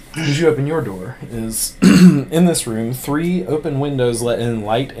as you open your door is in this room 3 open windows let in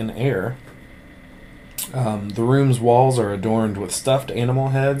light and air. The room's walls are adorned with stuffed animal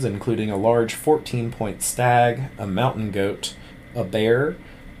heads, including a large 14-point stag, a mountain goat, a bear,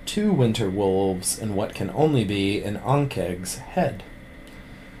 2 winter wolves, and what can only be an Ankeg's head.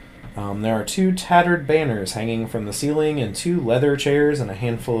 There are 2 tattered banners hanging from the ceiling, and 2 leather chairs and a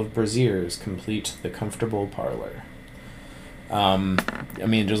handful of braziers complete the comfortable parlor. I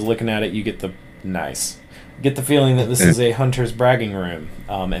mean, just looking at it, you get the feeling that this is a hunter's bragging room,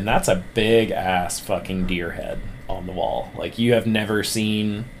 and that's a big ass fucking deer head on the wall. Like, you have never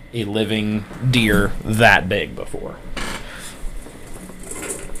seen a living deer that big before.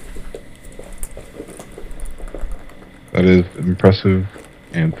 That is impressive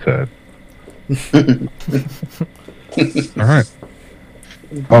and sad. All right.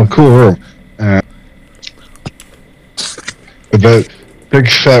 Oh, cool room. The big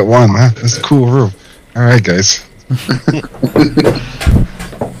fat one. Huh? That's a cool room. All right, guys.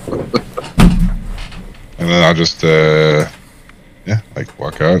 And then I'll just, like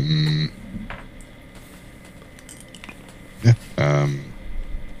walk out and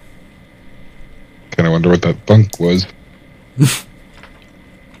kind of wonder what that bunk was.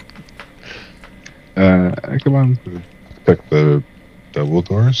 Come on, check the double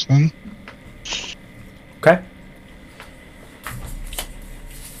doors then. Okay.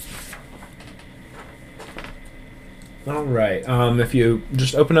 All right. If you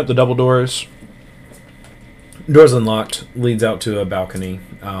just open up the double doors, door's unlocked, leads out to a balcony,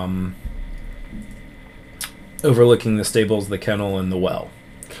 overlooking the stables, the kennel, and the well.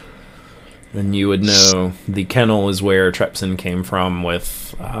 And you would know the kennel is where Trepson came from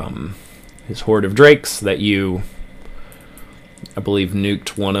with his horde of drakes that you, I believe,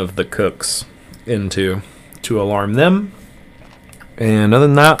 nuked one of the cooks into to alarm them. And other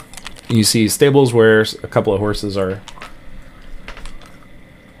than that, you see stables where a couple of horses are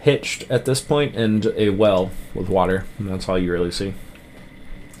hitched at this point, and a well with water. And that's all you really see.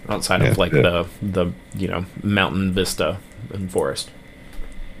 Outside of the mountain vista and forest.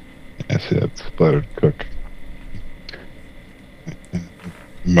 I see that splattered cook.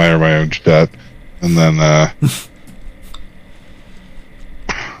 Admire my own stat. And then I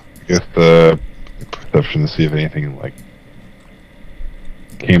guess the perception to see if anything like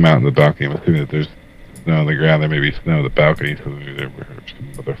came out in the balcony. I'm assuming that there's snow on the ground. There may be snow on the balcony, so there were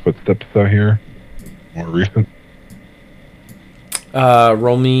some other footsteps out here. More recent.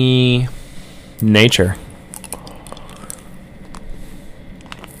 Roll me nature.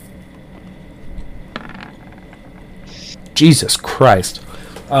 Jesus Christ.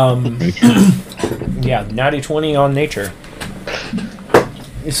 Yeah, natty 20 on nature.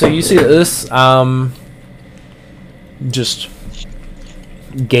 So you see this, just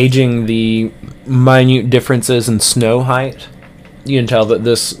gauging the minute differences in snow height. You can tell that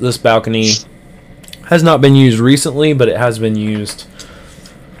this balcony has not been used recently, but it has been used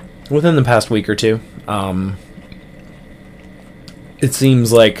within the past week or two. It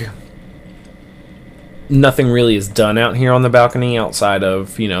seems like nothing really is done out here on the balcony outside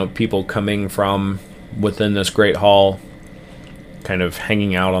of, people coming from within this great hall, kind of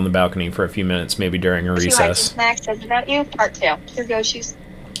hanging out on the balcony for a few minutes, maybe during a recess. Snacks says about you, part 2. Here goes shoes.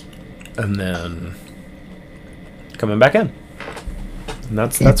 And then coming back in. And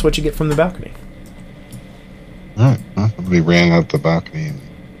that's what you get from the balcony. Alright, well, somebody ran out the balcony and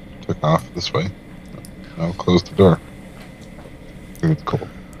took off this way. I'll close the door. I think it's cold.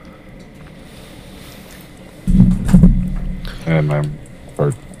 And I'm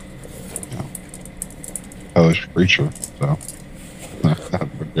part, hellish creature, so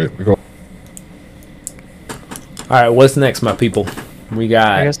great. We go. Alright, what's next, my people? We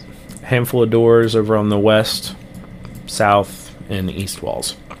got guess a handful of doors over on the west, south, and east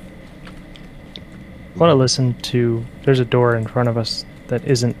walls. I want to listen to... There's a door in front of us that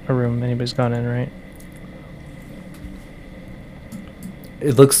isn't a room anybody's gone in, right?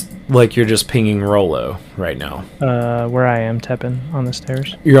 It looks like you're just pinging Rolo right now. Where I am, Tepin, on the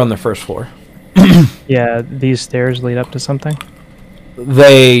stairs. You're on the first floor. Yeah, these stairs lead up to something?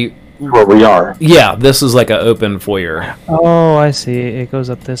 Where we are. Yeah, this is like an open foyer. Oh, I see. It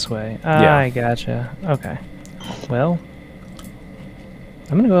goes up this way. Yeah. I gotcha. Okay. Well,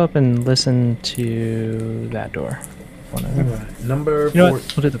 I'm going to go up and listen to that door. Alright, number You know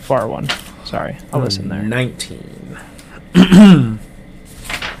what? We'll do the far one. Sorry, I'll listen there. 19.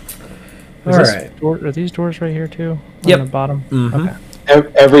 Is this Alright. door, are these doors right here too? Yep. On the bottom? Mhm. Okay.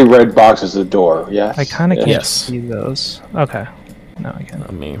 Every red box is a door, yes? I kind of can't Yes. see those. Okay. No, I can.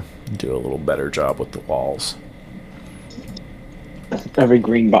 Let me do a little better job with the walls. Every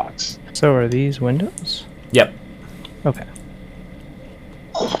green box. So are these windows? Yep. Okay.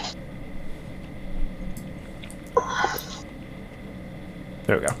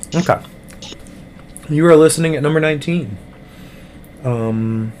 There we go. Okay. You are listening at number 19.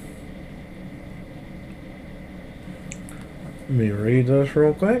 Let me read this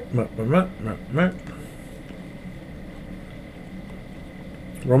real quick.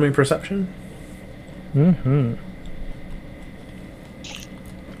 Roll me perception. Mm-hmm.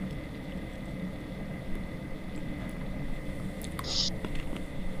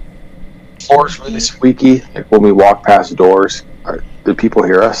 floors really squeaky? Like when we walk past doors, do people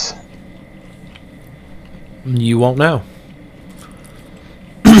hear us? You won't know.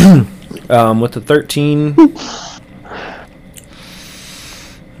 With the 13...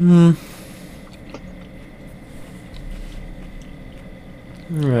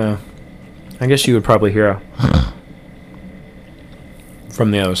 Yeah. I guess you would probably hear a...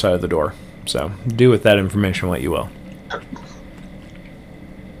 from the other side of the door. So, do with that information what you will.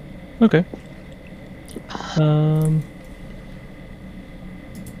 Okay. I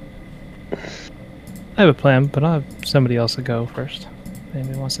have a plan, but I'll have somebody else to go first. If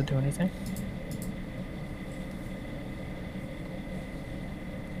anybody wants to do anything.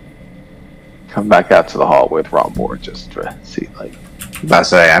 Come back out to the hall with Rombor just to see, like... I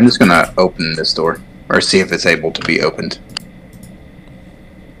say, I'm just gonna open this door, or see if it's able to be opened.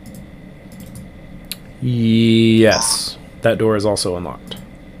 Yes. That door is also unlocked.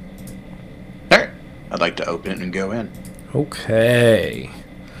 Alright. I'd like to open it and go in. Okay.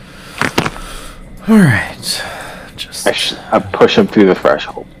 Alright. Just I push him through the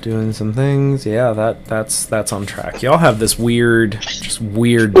threshold. doing some things. Yeah, that's on track. Y'all have this weird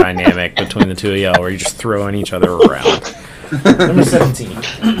dynamic between the two of y'all where you're just throwing each other around. Number 17.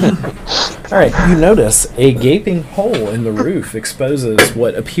 Alright, you notice a gaping hole in the roof exposes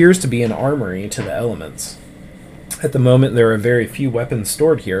what appears to be an armory to the elements. At the moment, there are very few weapons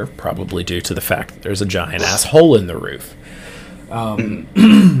stored here, probably due to the fact that there's a giant-ass hole in the roof.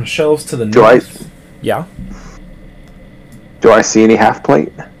 Shelves to the north... Yeah? Do I see any half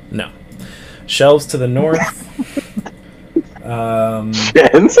plate? No. Shelves to the north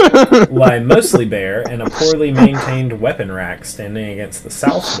lie mostly bare, and a poorly maintained weapon rack standing against the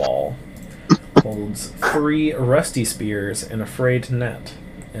south wall holds 3 rusty spears and a frayed net.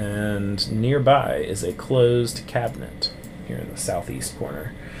 And nearby is a closed cabinet here in the southeast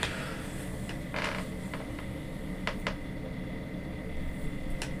corner.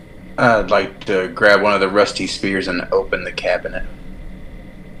 I'd like to grab one of the rusty spears and open the cabinet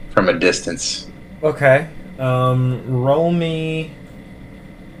from a distance. Okay. Roll me...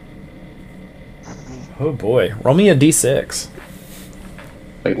 Oh boy. Roll me a d6.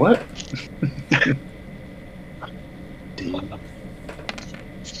 Wait, what?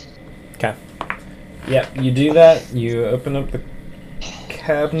 Okay. Yep, you do that. You open up the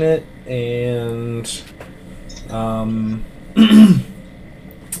cabinet and...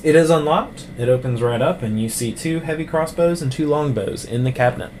 it is unlocked. It opens right up, and you see 2 heavy crossbows and 2 longbows in the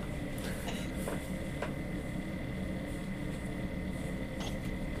cabinet.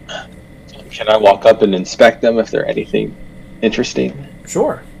 Can I walk up and inspect them if they're anything interesting?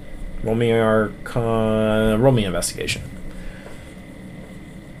 Sure. Roll me roll me investigation.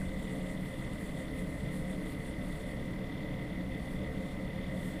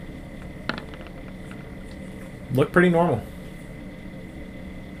 Look pretty normal.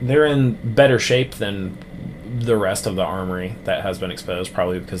 They're in better shape than the rest of the armory that has been exposed,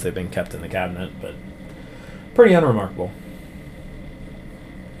 probably because they've been kept in the cabinet, but pretty unremarkable.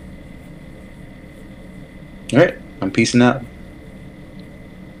 Alright, I'm peacing out.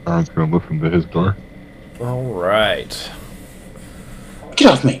 Aaron's gonna listen to his door. Alright. Get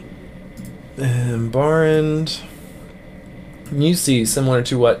off me! And Barend, you see, similar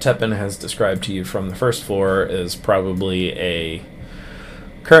to what Teppan has described to you from the first floor, is probably a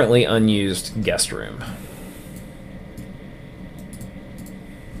currently unused guest room.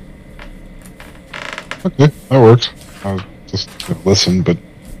 Okay, that works. I was just gonna listen, but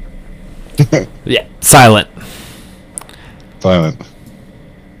Yeah, silent. silent.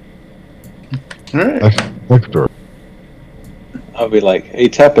 Alright. Next door. I'll be like, "Hey,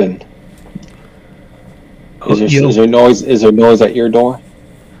 Teppan, Oh, is there noise? Is there noise at your door?"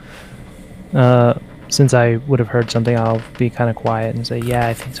 Since I would have heard something, I'll be kind of quiet and say, "Yeah,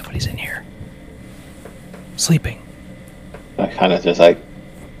 I think somebody's in here, sleeping." I kind of just like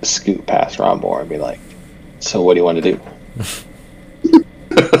scoot past Rombor and be like, "So what do you want to do?"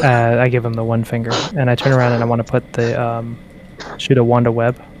 I give him the one finger, and I turn around and I want to put the shoot a wand of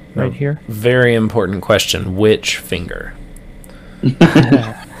web right here. Very important question. Which finger?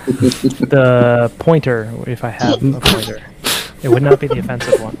 The pointer, if I have a pointer. It would not be the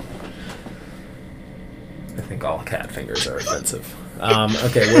offensive one. I think all cat fingers are offensive.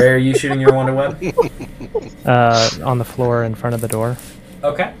 Okay, where are you shooting your wand of web? On the floor in front of the door.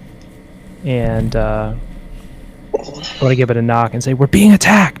 Okay. And I want to give it a knock and say, "We're being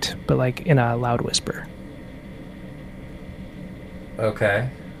attacked!" But like in a loud whisper. Okay.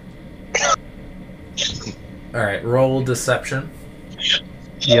 Alright, roll deception.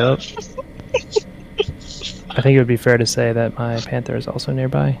 Yup. I think it would be fair to say that my panther is also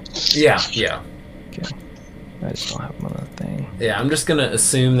nearby. Yeah. Okay. I just don't have him on the thing. Yeah, I'm just gonna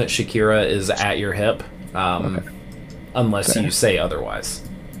assume that Shakira is at your hip, unless you say otherwise.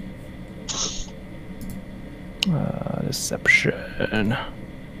 Deception.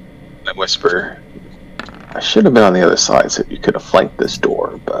 I whisper, I should have been on the other side so you could have flanked this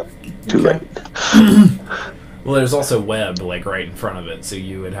door, but too late. Well, there's also web, like, right in front of it, so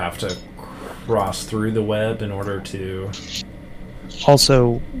you would have to cross through the web in order to...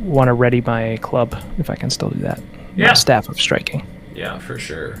 Also, want to ready my club, if I can still do that. Yeah. My staff of striking. Yeah, for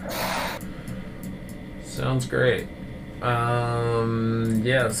sure. Sounds great.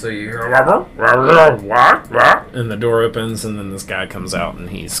 Yeah, so you hear... And the door opens, and then this guy comes out,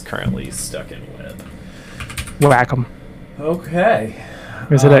 and he's currently stuck in web. Whack him. Okay.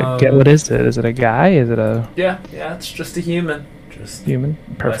 Is it what is it? Is it a guy? Is it a Yeah, it's just a human. Just human?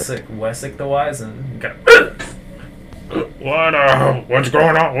 Perfect. Wessick the Wizen. What's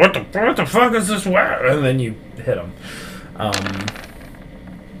going on? What the fuck is this web? And then you hit him.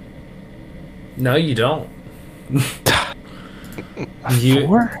 No, you don't.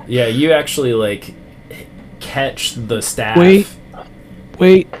 You actually, like, catch the staff.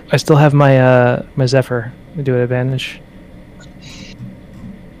 Wait. I still have my my Zephyr. I do an advantage.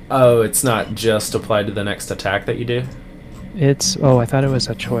 Oh, it's not just applied to the next attack that you do? It's... Oh, I thought it was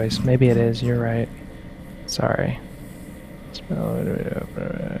a choice. Maybe it is. You're right. Sorry.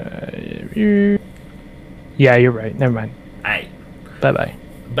 Yeah, you're right. Never mind. Aight. Bye-bye.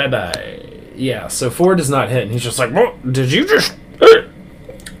 Bye-bye. Yeah, so 4 does not hit, and he's just like, what? Did you just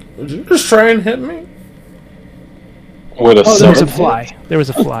try and hit me? With a there was a sword? fly. There was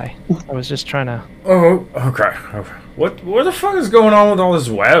a fly. I was just trying to... Oh, okay. What the fuck is going on with all this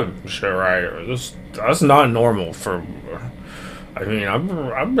web shit right here? That's not normal for... I mean,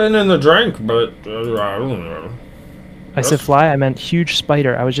 I've been in the drink, but I don't know. I said fly, I meant huge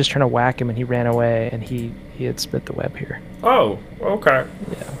spider. I was just trying to whack him, and he ran away, and he had spit the web here. Oh, okay.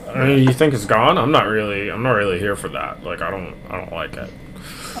 Yeah. I mean, you think it's gone? I'm not really here for that. Like, I don't like it.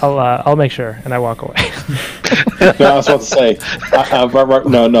 I'll make sure, and I walk away. No, I was about to say,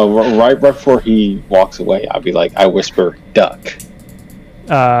 right before he walks away, I'll be like, I whisper, duck.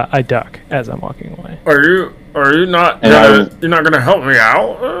 I duck as I'm walking away. Are you not you're not gonna help me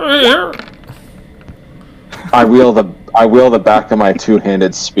out here? I wheel the back of my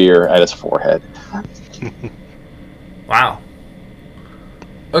two-handed spear at his forehead. Wow.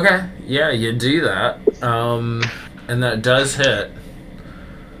 Okay, yeah, you do that. And that does hit.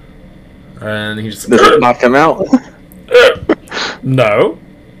 And he just... Does it knock him out? No.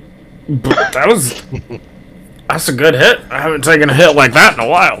 But that's a good hit. I haven't taken a hit like that in a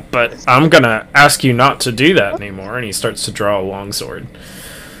while, but I'm gonna ask you not to do that anymore. And he starts to draw a longsword.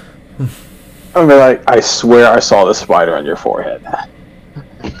 I mean, like, I swear I saw the spider on your forehead.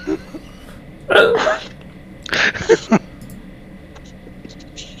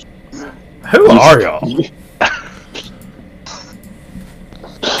 Who are y'all?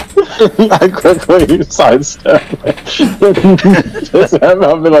 I quickly sidestep. Just have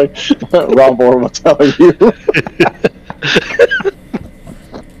I'll be like, Rob Moore will tell you.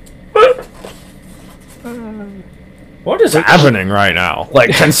 What is happening right now?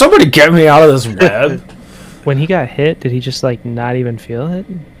 Like, can somebody get me out of this web? When he got hit, did he just, like, not even feel it?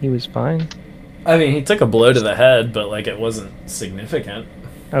 He was fine? I mean, he took a blow to the head, but, like, it wasn't significant.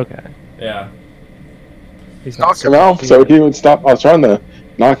 Okay. Yeah. He's not Knock him out so he would stop. I was trying to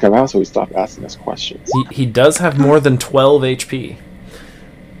knock him out so he stopped asking us questions. He does have more than 12 HP.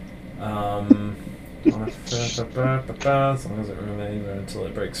 As long as it remains until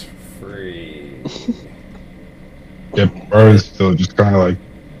it breaks free. Yep, Marvin's still just kind of like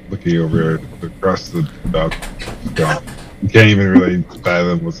looking over across the dock. You can't even really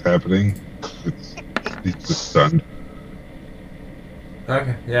fathom what's happening. He's just stunned.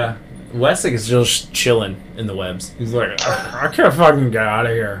 Okay, yeah. Wessick is just chilling in the webs. He's like, I can't fucking get out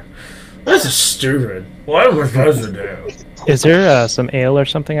of here. This is stupid. What am I supposed to do? Is there some ale or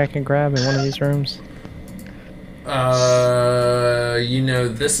something I can grab in one of these rooms?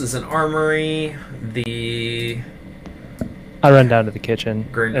 This is an armory. I'll run down to the kitchen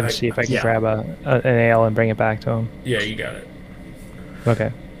Great. and see if I can grab an ale and bring it back to him. Yeah, you got it.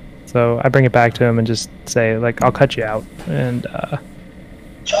 Okay. So I bring it back to him and just say, like, I'll cut you out and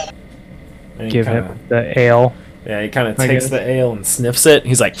give him the ale. Yeah, he kind of takes the ale and sniffs it.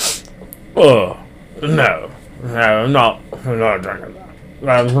 He's like, oh, no, I'm not drinking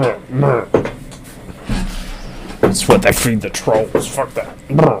that. That's what they feed the trolls. Fuck that.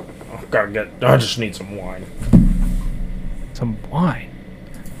 I just need some wine. Some wine.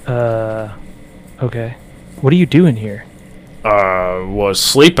 Okay. What are you doing here? Was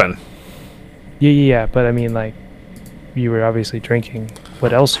sleeping. Yeah, but I mean, like, you were obviously drinking.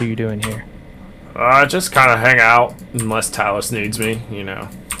 What else are you doing here? Just kind of hang out unless Talis needs me, you know.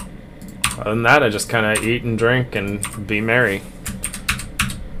 Other than that, I just kind of eat and drink and be merry.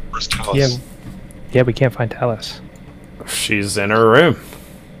 Where's Talis? Yeah, we can't find Talis. She's in her room.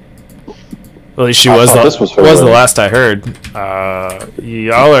 At least she I was thought this was her the room. last I heard.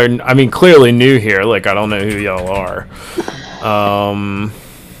 Y'all are, I mean, clearly new here. Like, I don't know who y'all are.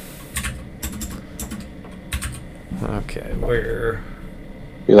 Okay, where?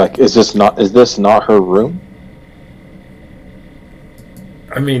 You're like, is this not her room?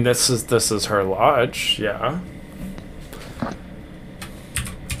 I mean, this is her lodge. Yeah.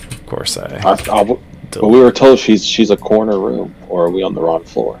 Of course, But we were told she's a corner room, or are we on the wrong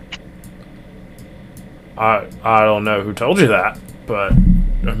floor? I don't know who told you that, but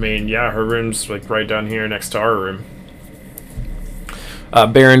I mean, yeah, her room's like right down here next to our room.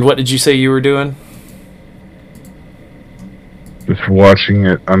 Baron, what did you say you were doing? Just watching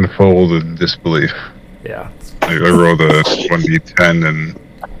it unfold in disbelief. Yeah. I rolled a 1d10 and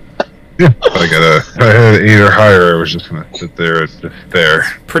yeah, if I had an 8 or higher, I was just gonna sit there and just stare.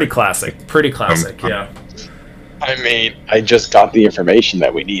 Pretty classic. Yeah. I mean, I just got the information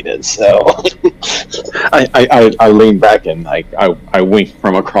that we needed, so I lean back and like I wink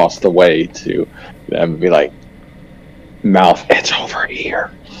from across the way to them and be like, mouth, it's over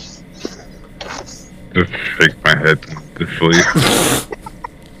here. Just shake my head in disbelief.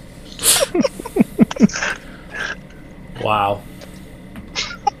 Wow.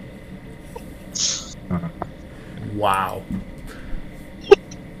 Wow.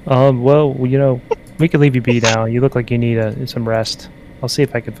 Well, you know, we could leave you be now. You look like you need some rest. I'll see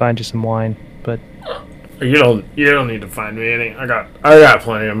if I can find you some wine, but You don't need to find me any. I got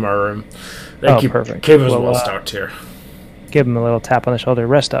plenty in my room. Thank you. Perfect. Cave is Well, well stocked here. give him a little tap on the shoulder.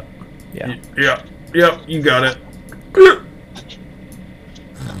 Rest up. Yeah. Yep, you got it.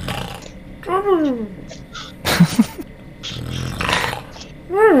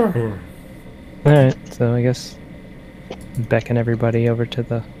 All right. So I guess beckon everybody over to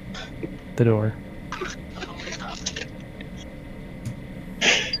the door.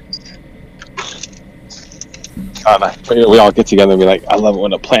 We all get together and be like, I love it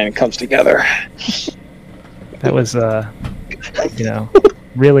when a plan comes together. That was, you know,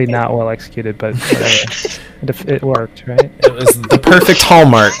 really not well executed, but whatever. It worked, right? It was the perfect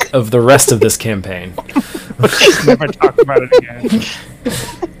hallmark of the rest of this campaign. Never talk about it again.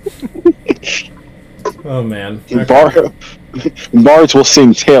 Oh man. Bards will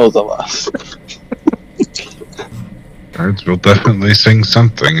sing tales of us. Birds will definitely sing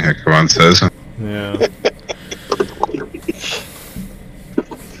something, Hekaron says. Yeah.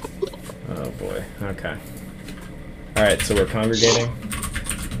 Oh boy. Okay. Alright, so we're congregating.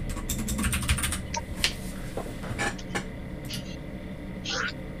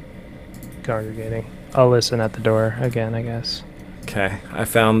 Congregating. I'll listen at the door again, I guess. Okay. I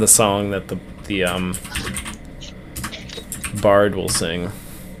found the song that the bard will sing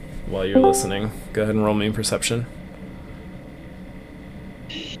while you're listening. Go ahead and roll me in perception.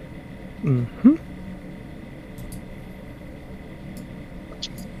 Mm-hmm.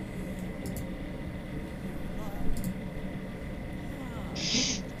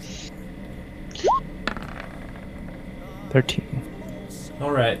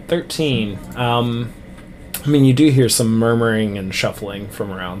 Alright, 13. I mean, you do hear some murmuring and shuffling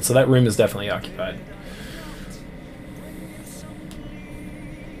from around, so that room is definitely occupied.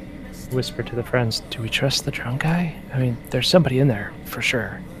 Whisper to the friends, do we trust the drunk guy? I mean, there's somebody in there, for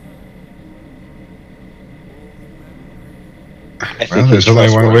sure. I think Well, there's only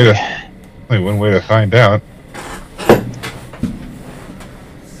one way to find out.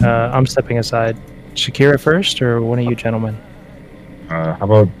 I'm stepping aside. Shakira first, or one of you gentlemen? How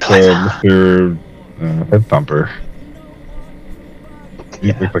about Mr. Head Thumper?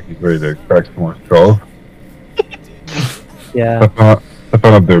 He looks like he's ready to crack some more skulls. Yeah. Step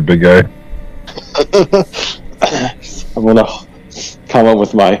on up there, big guy. I'm gonna come up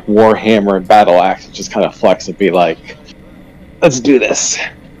with my warhammer and battle axe and just kind of flex and be like, let's do this.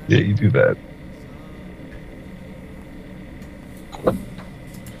 Yeah, you do that.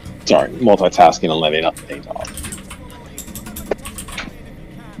 Sorry, multitasking and letting up things off.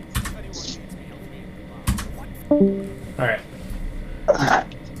 Alright.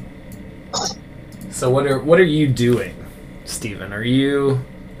 So what are you doing, Steven? Are you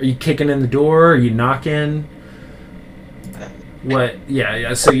kicking in the door? Are you knocking? What?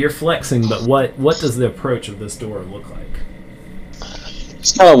 Yeah. So you're flexing, but what does the approach of this door look like?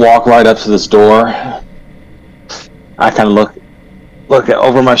 Just kind of walk right up to this door, I kind of look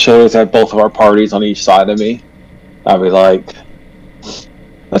over my shoulders at both of our parties on each side of me. I'll be like,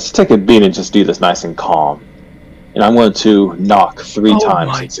 let's take a beat and just do this nice and calm. And I'm going to knock 3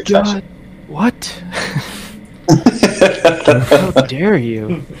 times in succession. What? How dare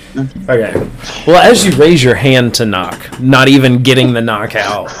you? Okay. Well, as you raise your hand to knock, not even getting the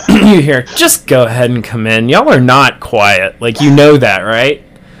knockout, you hear, just go ahead and come in. Y'all are not quiet. Like, you know that, right?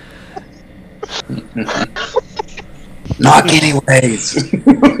 Knock anyways.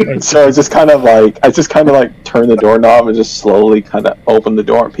 So I just kind of like turn the doorknob and just slowly kind of open the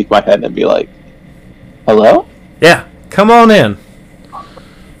door and peek my head and be like, hello? Yeah, come on in.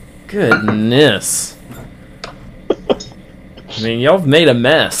 Goodness. I mean, y'all have made a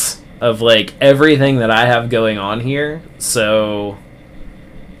mess of, like, everything that I have going on here, so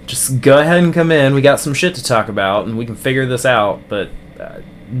just go ahead and come in. We got some shit to talk about, and we can figure this out, but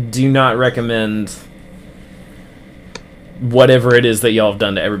do not recommend whatever it is that y'all have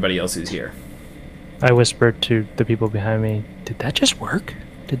done to everybody else who's here. I whispered to the people behind me, did that just work?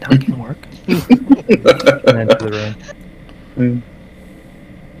 Did knocking work? And then to the room.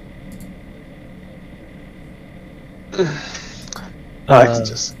 I can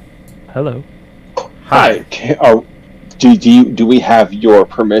just... Hello. Hi. Do we have your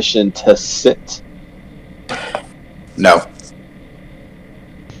permission to sit? No.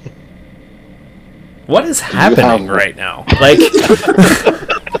 What is happening right now? Like,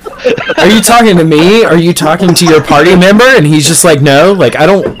 are you talking to me? Are you talking to your party member? And he's just like, no. Like, I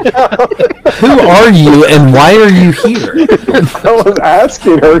don't. Who are you and why are you here? I was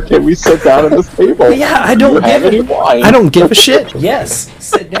asking her, can we sit down at this table? Yeah, I don't give any wine. I don't give a shit. Yes,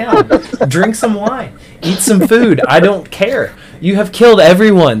 sit down, drink some wine, eat some food. I don't care. You have killed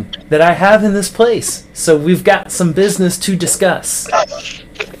everyone that I have in this place, so we've got some business to discuss.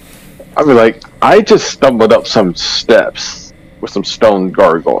 I mean, like, I just stumbled up some steps with some stone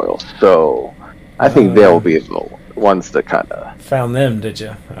gargoyles, so I think they'll be the ones to kind of... Found them, did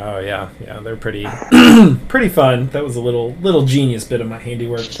you? Oh, yeah, they're pretty pretty fun. That was a little genius bit of my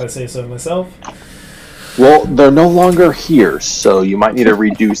handiwork, if I say so myself. Well, they're no longer here, so you might need to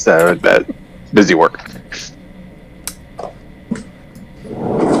reduce that busy work.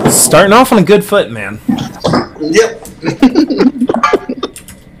 Starting off on a good foot, man. Yep.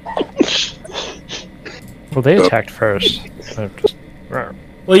 Well, they attacked first.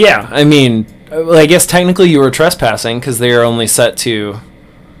 Well, yeah, I mean, I guess technically you were trespassing because they are only set to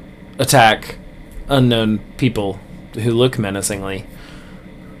attack unknown people who look menacingly.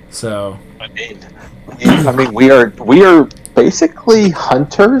 So, I mean, we are basically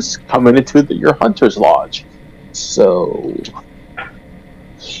hunters coming into your hunter's lodge. So,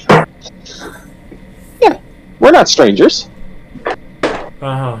 yeah, we're not strangers.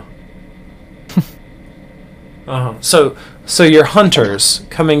 So you're hunters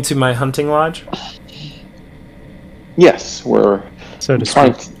coming to my hunting lodge? Yes, we're So to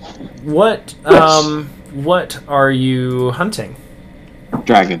trying speak. What Yes. what are you hunting?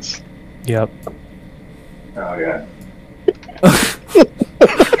 dragons. Yep. Oh yeah.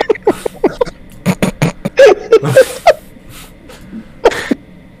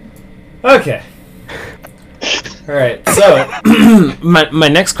 Okay. All right. So my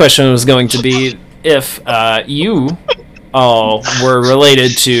next question was going to be if you all were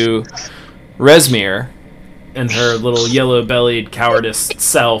related to Resmir and her little yellow-bellied cowardice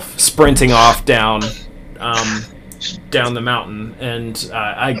self sprinting off down the mountain, and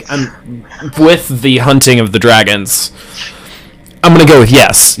I'm with the hunting of the dragons. I'm gonna go with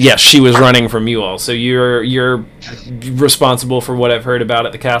yes. Yes, she was running from you all. So you're responsible for what I've heard about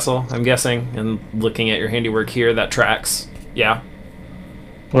at the castle, I'm guessing, and looking at your handiwork here, that tracks. Yeah.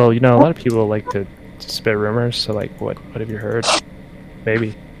 Well, you know, a lot of people like to spit rumors, so like, what have you heard?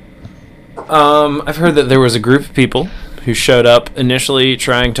 Maybe. I've heard that there was a group of people who showed up initially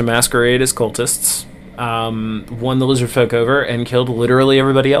trying to masquerade as cultists, won the lizard folk over, and killed literally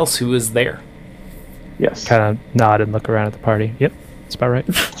everybody else who was there. Yes. Kind of nod and look around at the party. Yep, that's about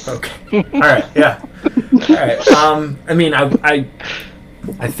right. Okay. All right. Yeah. All right. I mean, I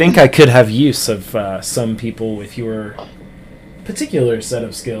think I could have use of some people with your particular set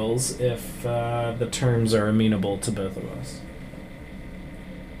of skills if the terms are amenable to both of us.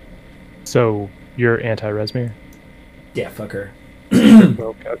 So you're anti-Resmir? Yeah. Fuck her.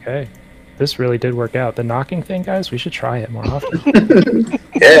 Okay. This really did work out. The knocking thing, guys, we should try it more often.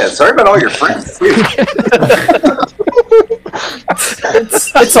 Yeah, sorry about all your friends.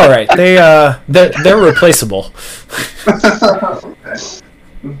 It's all right. They're replaceable.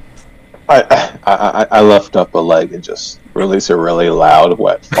 I left up a leg and just released a really loud,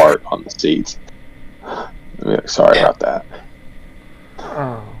 wet fart on the seat. Sorry about that.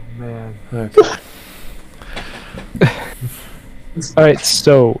 Oh man. Okay. All right,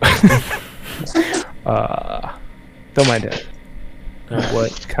 so don't mind it.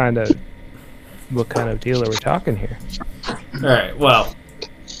 What kind of deal are we talking here? All right. Well,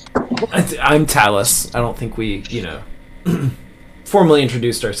 I'm Talis. I don't think we, formally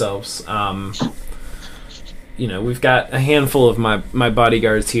introduced ourselves. We've got a handful of my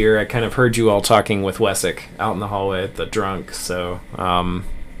bodyguards here. I kind of heard you all talking with Wessick out in the hallway at the drunk, so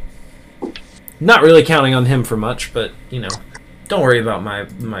not really counting on him for much, but don't worry about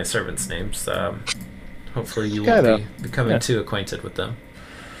my servants' names. Hopefully you won't be becoming too acquainted with them.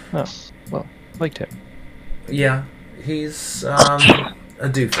 Oh, well, like Tim. Yeah, he's a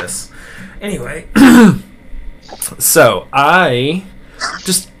doofus. Anyway, so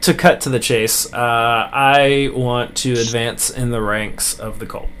just to cut to the chase, I want to advance in the ranks of the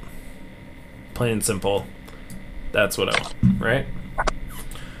cult. Plain and simple. That's what I want, right?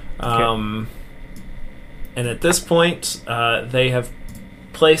 Okay. And at this point, they have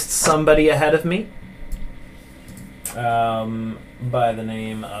placed somebody ahead of me by the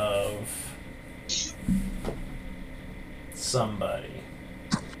name of somebody.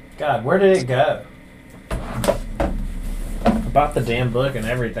 God, where did it go? I bought the damn book and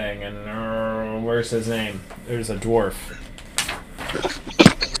everything, and where's his name? There's a dwarf.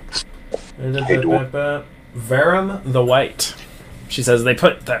 Varum the White. She says they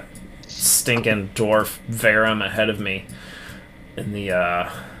put that stinking dwarf Varum ahead of me in the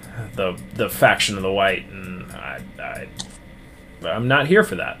faction of the White, and I'm not here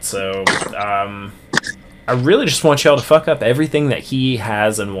for that. So I really just want y'all to fuck up everything that he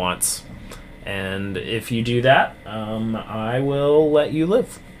has and wants. And if you do that, I will let you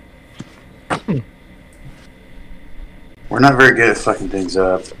live. We're not very good at fucking things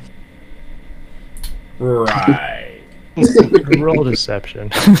up. Right. Roll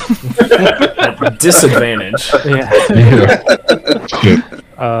deception. At disadvantage. Yeah.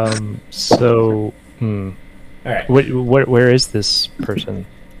 So, All right. where is this person?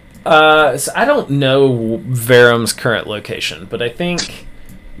 So I don't know Varum's current location, but I think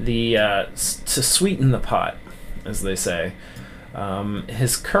to sweeten the pot, as they say,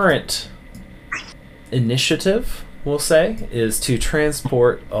 his current initiative, we'll say, is to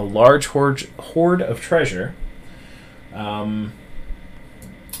transport a large hoard of treasure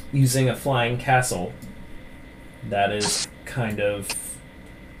using a flying castle that is kind of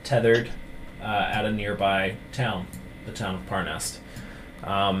tethered at a nearby town, the town of Parnest.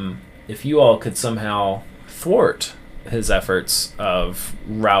 If you all could somehow thwart his efforts of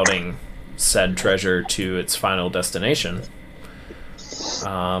routing said treasure to its final destination,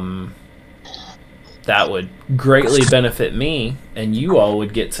 that would greatly benefit me, and you all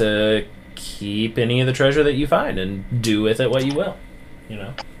would get to keep any of the treasure that you find and do with it what you will.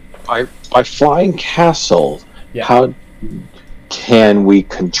 By flying castle, Yeah. how can we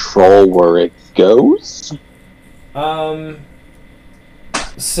control where it goes?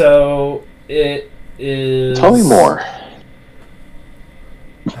 So it is. Tell me more.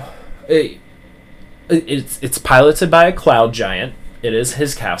 It's piloted by a cloud giant. It is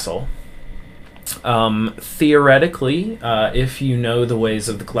his castle. Theoretically, if you know the ways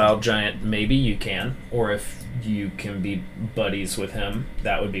of the cloud giant, maybe you can, or if you can be buddies with him,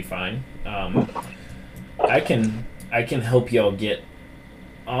 that would be fine. I can help y'all get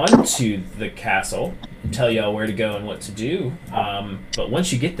onto the castle and tell y'all where to go and what to do. But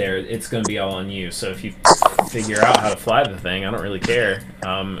once you get there, it's going to be all on you. So if you figure out how to fly the thing, I don't really care,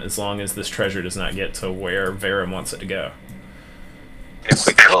 as long as this treasure does not get to where Varum wants it to go. If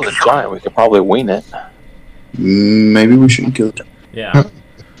we kill the giant, we could probably wing it. Maybe we shouldn't kill it. Yeah.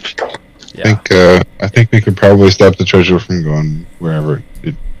 I think we could probably stop the treasure from going wherever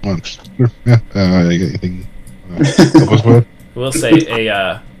it wants. Anything help us with? We'll say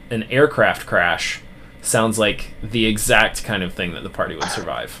an aircraft crash sounds like the exact kind of thing that the party would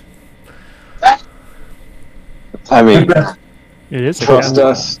survive. I mean, It is.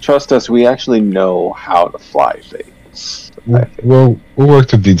 trust us. We actually know how to fly things. We'll work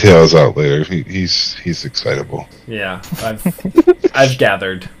the details out later. He's excitable. Yeah, I've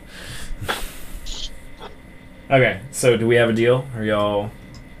gathered. Okay, so do we have a deal? Are y'all?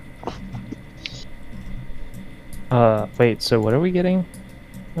 Wait. So what are we getting?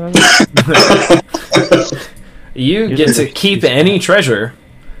 You get to keep any treasure.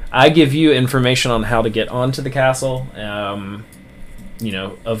 I give you information on how to get onto the castle.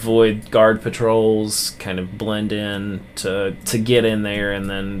 Avoid guard patrols, kind of blend in to get in there, and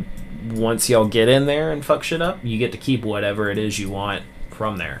then once y'all get in there and fuck shit up, you get to keep whatever it is you want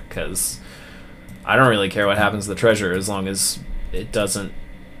from there, because I don't really care what happens to the treasure as long as it doesn't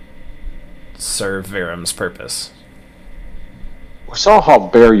serve Veram's purpose. We saw how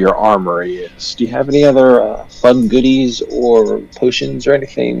bare your armory is. Do you have any other fun goodies or potions or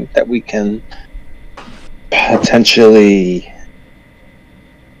anything that we can potentially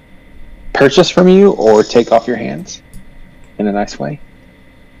purchase from you or take off your hands in a nice way?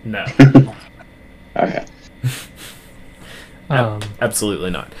 No. Okay.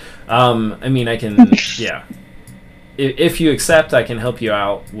 Absolutely not. I mean, I can, yeah. If you accept, I can help you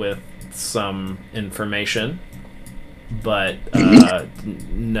out with some information, but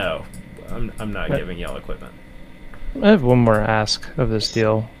no, I'm not giving y'all equipment. I have one more ask of this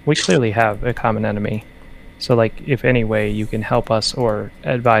deal. We clearly have a common enemy. So, like, if any way you can help us or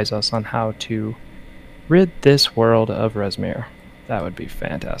advise us on how to rid this world of Resmir, that would be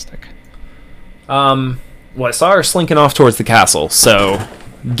fantastic. Well, I saw her slinking off towards the castle, so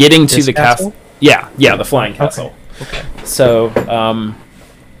getting to This the castle? Yeah, the flying castle. Okay. So,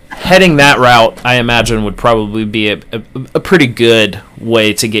 heading that route, I imagine, would probably be a pretty good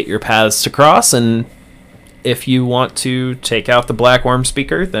way to get your paths to cross, and if you want to take out the Black Worm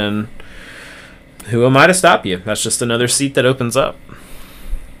Speaker, then who am I to stop you? That's just another seat that opens up.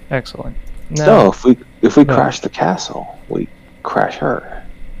 Excellent. So if we crash the castle, we crash her.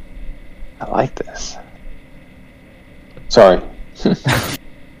 I like this. Sorry.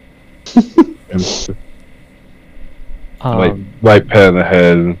 Like light pat on the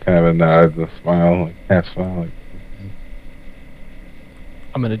head and kind of a nod and a smile, like half smile. Like,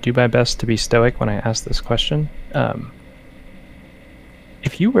 I'm going to do my best to be stoic when I ask this question.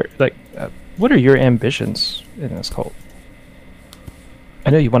 If you were, like, what are your ambitions in this cult? I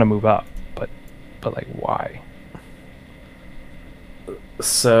know you want to move up, but like, why?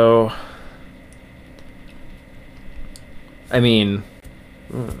 So, I mean,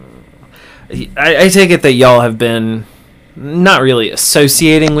 I take it that y'all have been not really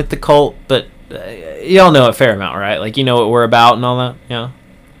associating with the cult, but y'all know a fair amount, right? Like, you know what we're about and all that, yeah?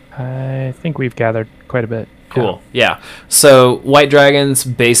 I think we've gathered quite a bit. Cool, yeah. So, white dragons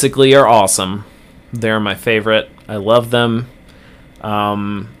basically are awesome. They're my favorite. I love them.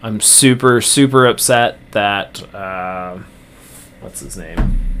 I'm super, super upset that, what's his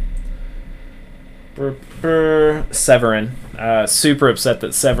name? Severin. Super upset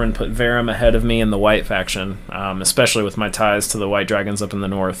that Severin put Verum ahead of me in the white faction, especially with my ties to the white dragons up in the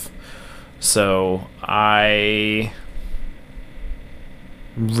north. So I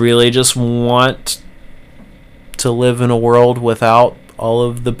really just want to live in a world without all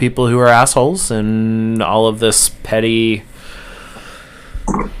of the people who are assholes and all of this petty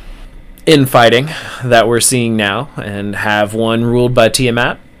infighting that we're seeing now, and have one ruled by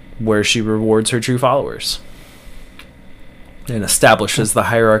Tiamat, where she rewards her true followers and establishes the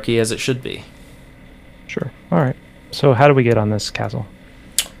hierarchy as it should be. Sure. All right. So how do we get on this castle?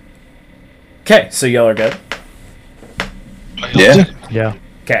 Okay, so y'all are good. Yeah. Yeah.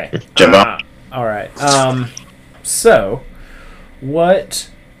 Okay. Jump on. All right. So what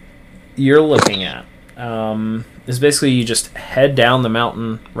you're looking at is basically you just head down the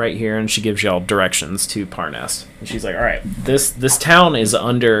mountain right here, and she gives y'all directions to Parnest. And she's like, all right, this town is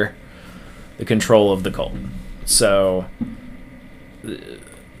under the control of the cult. So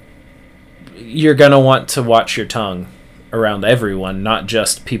you're going to want to watch your tongue around everyone, not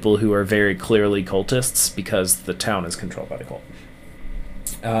just people who are very clearly cultists, because the town is controlled by the cult.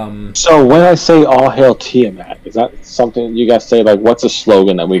 So when I say all hail Tiamat, is that something you guys say? Like, what's a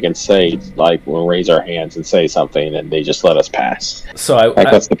slogan that we can say? Like, we'll raise our hands and say something, and they just let us pass. So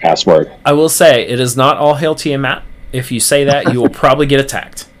what's the password? I will say it is not all hail Tiamat. If you say that, you will probably get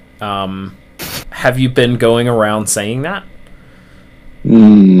attacked. Have you been going around saying that?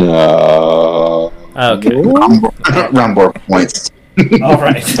 No. Okay. Round board points. All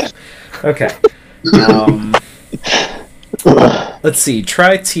right. Okay. Let's see.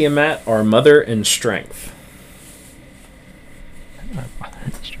 Try Tiamat or Mother in Strength.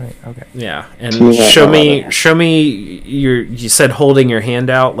 Okay. Yeah, and Tiamat show me your. You said holding your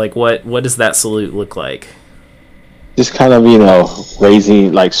hand out. Like what does that salute look like? Just kind of,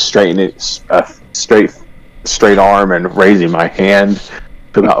 raising, like, straighten it, straight arm and raising my hand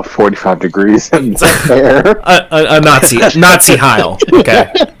to about 45 degrees in the air. A Nazi Heil.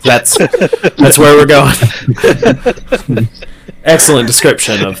 Okay, that's where we're going. Excellent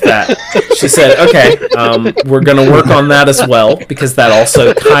description of that. She said, okay, we're going to work on that as well, because that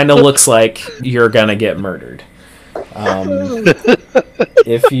also kind of looks like you're going to get murdered.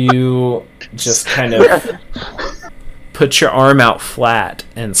 If you just kind of put your arm out flat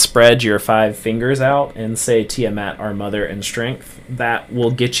and spread your 5 fingers out and say Tiamat, our mother and strength. That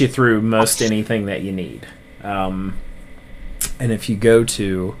will get you through most anything that you need. And if you go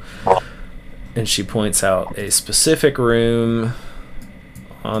to, and she points out a specific room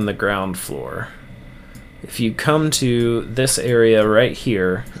on the ground floor. If you come to this area right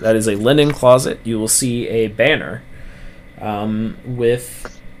here, that is a linen closet. You will see a banner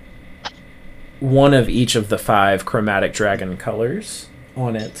with one of each of the 5 chromatic dragon colors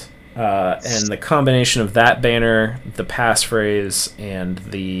on it. And the combination of that banner, the passphrase, and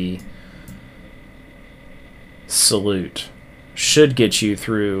the salute should get you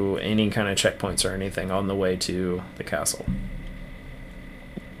through any kind of checkpoints or anything on the way to the castle.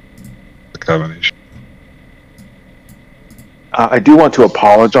 The combination. I do want to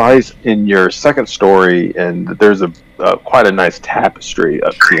apologize. In your second story, and there's a quite a nice tapestry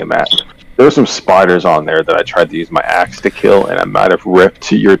of Tiamat. There were some spiders on there that I tried to use my axe to kill, and I might have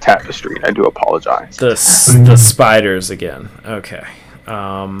ripped your tapestry. I do apologize. The spiders again. Okay.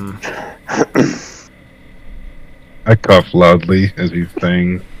 I cough loudly as he's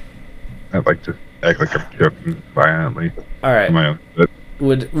saying. I'd like to act like I'm choking violently. All right. My own bit.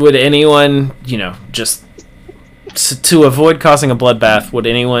 Would anyone, just to avoid causing a bloodbath, would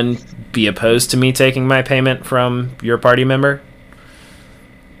anyone be opposed to me taking my payment from your party member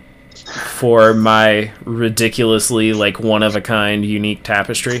for my ridiculously one of a kind unique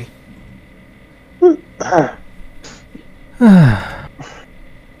tapestry? I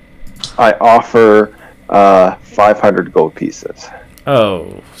offer 500 gold pieces.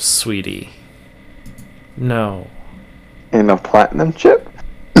 Oh, sweetie. No. And a platinum chip?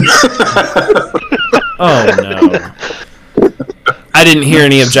 Oh, no. I didn't hear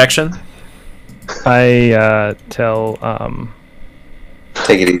any objection. I tell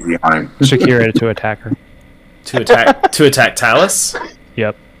Take it easy on him. Shakira to attack her. To attack Talis?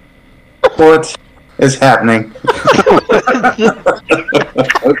 Yep. What is happening?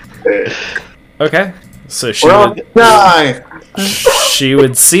 Okay. Okay. So We're all gonna die. she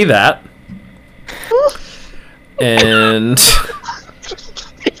would see that. And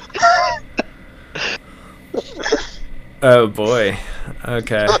oh boy.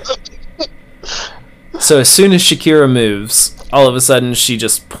 Okay. So as soon as Shakira moves, all of a sudden she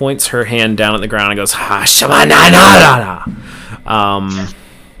just points her hand down at the ground and goes, "Ha shamanana."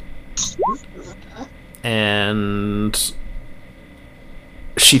 And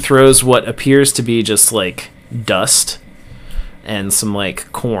she throws what appears to be just dust and some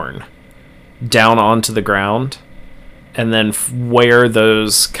corn down onto the ground, and then where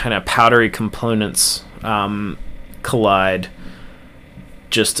those kind of powdery components collide,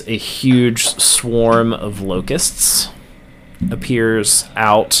 just a huge swarm of locusts appears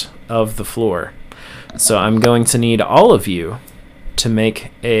out of the floor. So I'm going to need all of you to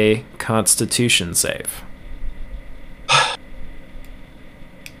make a Constitution save.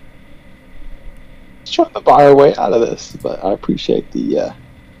 Trying to buy our way out of this, but I appreciate the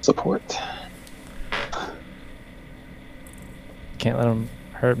support. Can't let him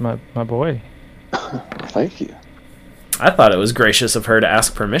hurt my boy. Thank you. I thought it was gracious of her to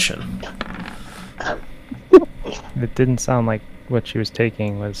ask permission. It didn't sound like what she was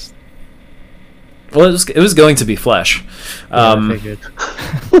taking was. Well, it was going to be flesh, I figured.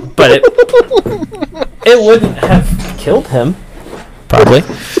 but it wouldn't have killed him, probably.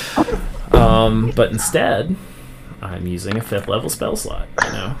 But instead, I'm using a 5th level spell slot.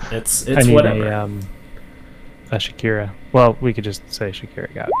 It's I need whatever. a Shakira. Well, we could just say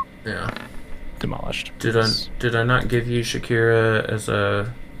Shakira got Yeah. demolished. Did I not give you Shakira as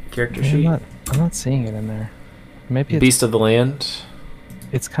a character Yeah, sheet? I'm not seeing it in there. Maybe it's, Beast of the Land.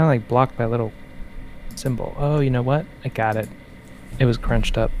 it's kind of blocked by a little symbol. Oh, you know what? I got it. It was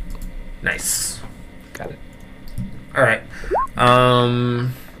crunched up. Nice. Got it. All right.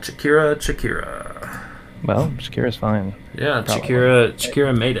 Shakira. Well, Shakira's fine. Yeah, Probably.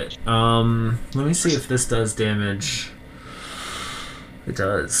 Shakira made it. Let me see if this does damage. It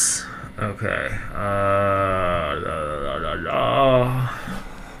does. Okay.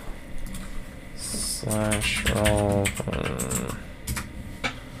 Slash roll.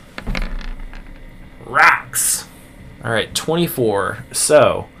 Rocks. All right, 24.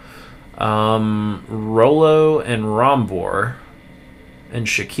 So, Rolo and Rombor and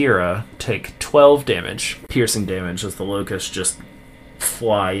Shakira take 12 damage, piercing damage, as the locusts just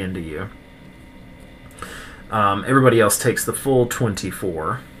fly into you. Everybody else takes the full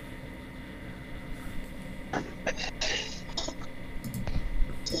 24.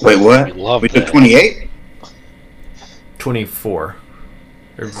 Wait, what? We love We took that. 28? 24.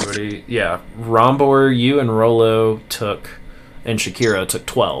 Everybody, yeah. Rombor, you and Rolo and Shakira took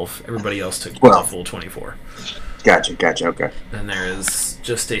 12. Everybody else took the full 24. Gotcha, okay. And there is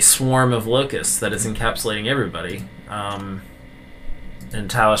just a swarm of locusts that is encapsulating everybody. And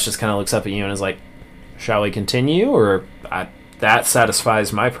Talis just kind of looks up at you and is like, shall we continue? Or that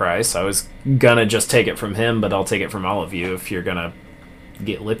satisfies my price. I was gonna just take it from him, but I'll take it from all of you if you're gonna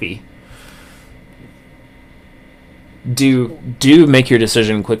get lippy. Do make your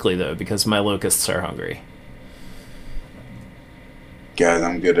decision quickly, though, because my locusts are hungry. Guys,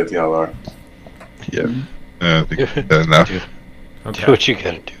 I'm good if y'all are. Yeah. I think that's enough. Okay. Do what you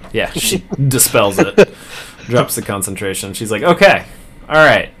gotta do. Yeah, she dispels it. Drops the concentration. She's like, okay, all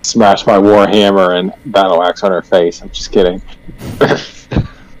right. Smash my warhammer and battle axe on her face. I'm just kidding.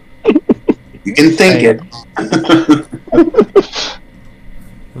 You can think it.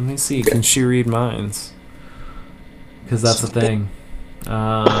 Let me see. Can she read minds? Because that's the thing.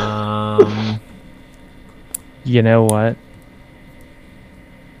 You know what?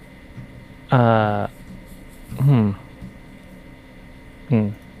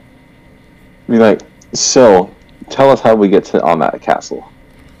 Be like, so, tell us how we get on that castle.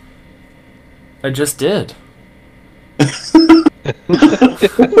 I just did.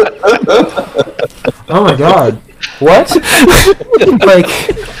 Oh my god. What? Like,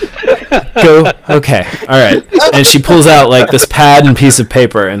 go. Okay. All right. And she pulls out like this pad and piece of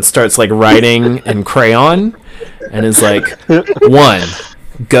paper and starts like writing in crayon, and is like, 1,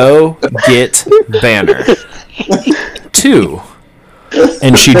 go get banner. 2,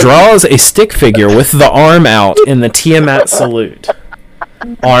 and she draws a stick figure with the arm out in the Tiamat salute.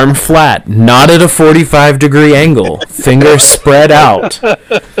 Arm flat, not at a 45-degree angle. Fingers spread out.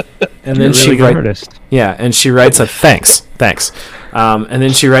 And then she writes, yeah, and she writes a thanks. And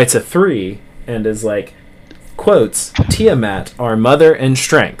then she writes a 3 and is like, quotes, Tiamat, our mother and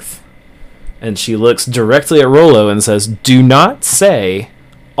strength. And she looks directly at Rolo and says, do not say,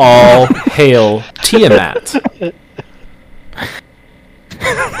 all hail Tiamat.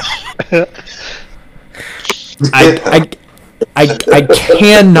 I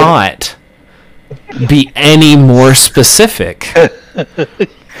cannot be any more specific.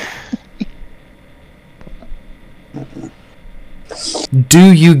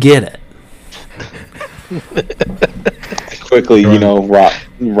 Do you get it? Quickly,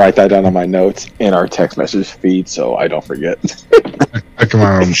 write that down on my notes in our text message feed so I don't forget.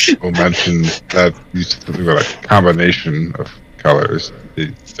 Ekimon will mention that you said something about a combination of colors.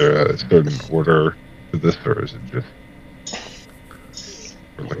 Is there a certain order to this, or is it just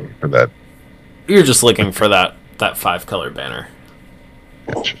we're looking for that? You're just looking for that 5-color banner.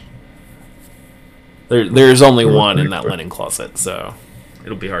 Gotcha. There's only one in that linen closet, so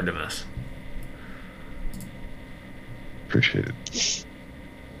it'll be hard to miss. Appreciate it.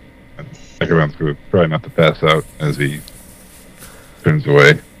 Ekimon's going to try not to pass out as he turns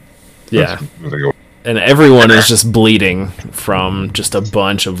away. Yeah. And everyone is just bleeding from just a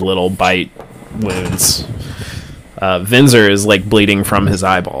bunch of little bite wounds. Vinzer is like bleeding from his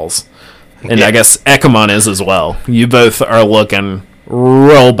eyeballs. And yeah. I guess Ekimon is as well. You both are looking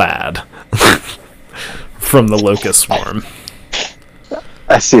real bad from the locust swarm.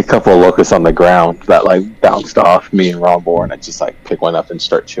 I see a couple of locusts on the ground that like bounced off me and Rombor, and I just like pick one up and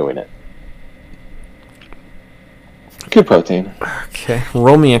start chewing it. Good protein. Okay,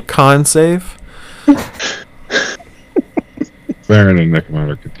 roll me a con save. Baron and Ekimon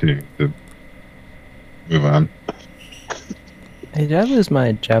are continuing to move on. Hey, did I lose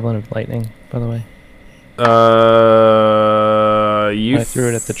my Javelin of Lightning, by the way? I threw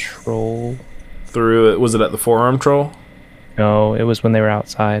it at the troll. Threw it? Was it at the forearm troll? No, it was when they were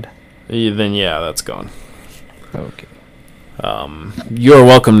outside. Then yeah, that's gone. Okay. You're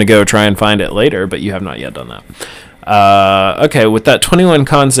welcome to go try and find it later, but you have not yet done that. Okay, with that 21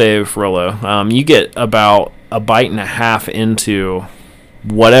 con save, Rolo, you get about a bite and a half into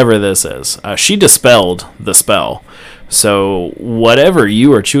whatever this is. She dispelled the spell, so whatever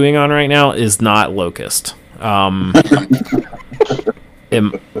you are chewing on right now is not locust.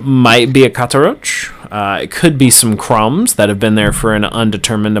 It might be a kataroch. It could be some crumbs that have been there for an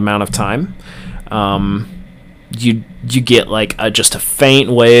undetermined amount of time. You get like just a faint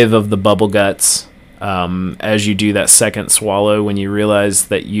wave of the bubble guts as you do that second swallow when you realize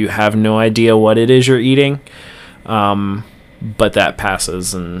that you have no idea what it is you're eating. But that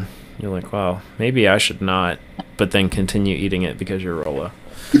passes and you're like, wow, maybe I should not. But then continue eating it because you're Rolo.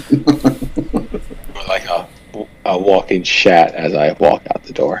 Like a walking shat as I walk out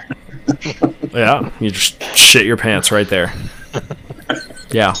the door. Yeah, you just shit your pants right there.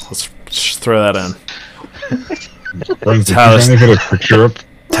 Yeah, let's just throw that in. Trying to get a picture up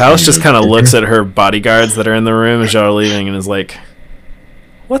Talis just kind of looks at her bodyguards that are in the room as y'all are leaving and is like,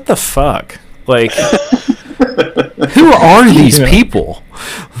 what the fuck? Like, who are these people?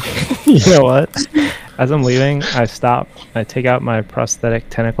 You know what? As I'm leaving, I stop. I take out my prosthetic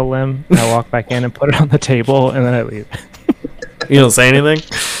tentacle limb. I walk back in and put it on the table, and then I leave. You don't say anything?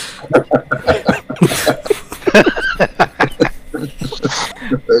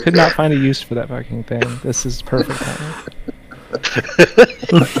 Could not find a use for that fucking thing. This is perfect timing.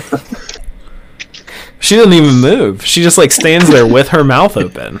 She doesn't even move. She just like stands there with her mouth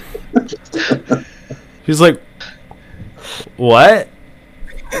open. She's like, what?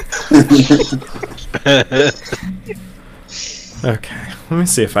 Okay, let me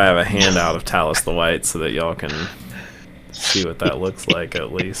see if I have a handout of Talis the White so that y'all can see what that looks like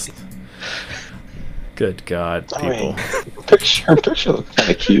at least. Good God, people. Her picture looks kind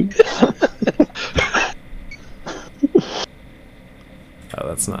of cute. Oh,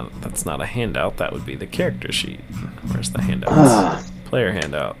 that's not a handout. That would be the character sheet. Where's the handouts? Player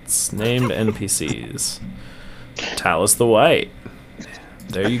handouts. Named NPCs. Talis the White.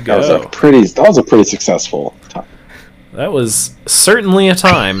 There you go. That was a pretty successful time. That was certainly a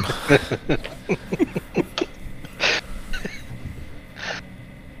time.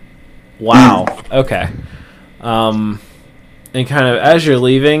 Wow. Okay. And kind of as you're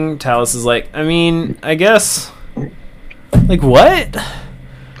leaving, Talis is like, I mean, I guess. Like, what?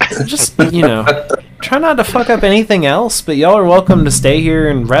 Just, try not to fuck up anything else, but y'all are welcome to stay here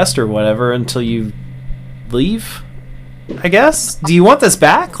and rest or whatever until you leave, I guess? Do you want this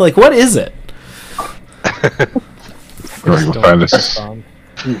back? Like, what is it? Going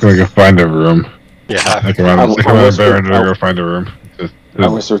to go find a room. Yeah. I come out of Baron and go find a room. I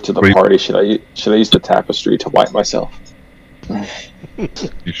whisper to the party, should I use the tapestry to wipe myself?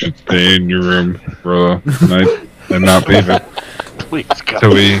 You should stay in your room, Rollo, tonight and not leave it. Please, God.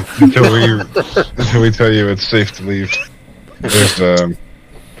 Until we tell you it's safe to leave. There's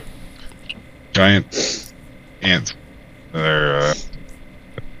giant ants that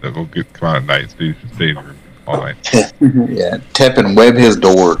will come out at night, so you should stay in your room all night. Yeah, tap and web his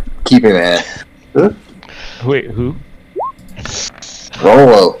door. Keep him at. Wait, who?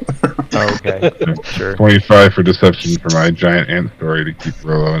 Rollo. Oh, okay. Sure. 25 for deception for my giant ant story to keep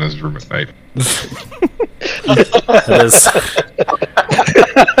Rollo in his room at night. That is.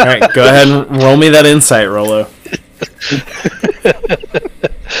 Alright, go ahead and roll me that insight, Rollo.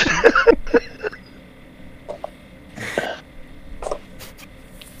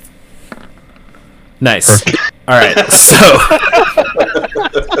 Nice. Alright, so.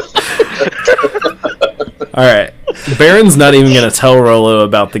 Alright. Baron's not even going to tell Rollo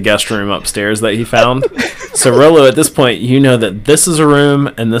about the guest room upstairs that he found. So, Rollo, at this point, you know that this is a room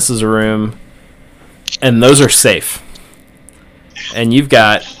and this is a room, and those are safe. And you've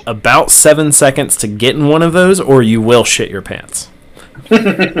got about 7 seconds to get in one of those, or you will shit your pants.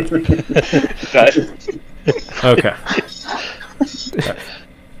 Okay.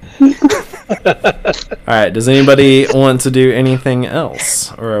 Alright, does anybody want to do anything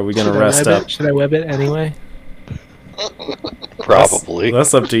else? Or are we going to rest up? Should I web it anyway? Probably.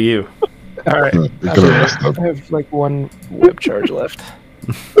 That's up to you. Alright. I have like one web charge left.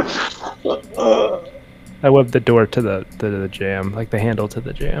 I webbed the door to the jam, like the handle to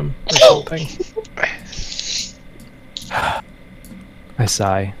the jam or something. I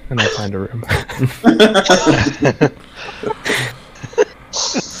sigh and I find a room.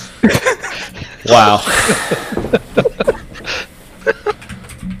 Wow.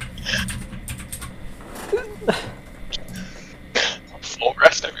 Full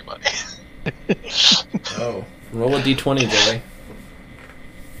rest, everybody. Oh, roll a d20, Joey.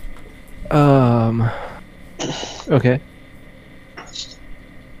 Okay.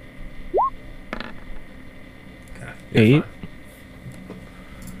 8.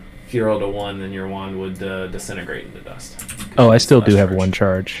 If you rolled a 1, then your wand would disintegrate into dust. Oh, I still do Less have charge. one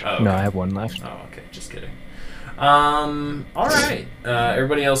charge. Oh, okay. No, I have one left. Oh, okay, just kidding. Alright.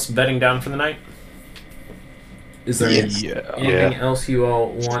 Everybody else bedding down for the night? Is there anything else you all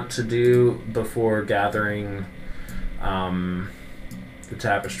want to do before gathering the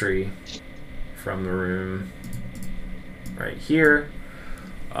tapestry from the room right here?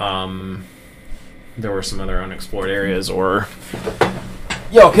 There were some other unexplored areas, or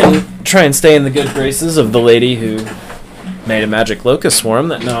y'all can try and stay in the good graces of the lady who made a magic locust swarm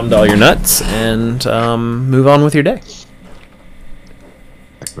that nommed all your nuts, and move on with your day.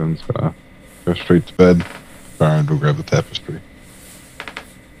 Then go straight to bed. Baron will grab the tapestry.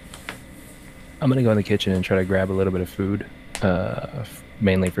 I'm gonna go in the kitchen and try to grab a little bit of food,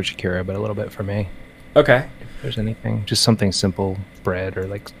 mainly for Shakira, but a little bit for me. Okay. there's anything. Just something simple, bread or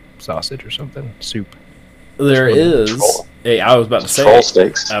like sausage or something, soup. There is. Troll. I was about to say. Troll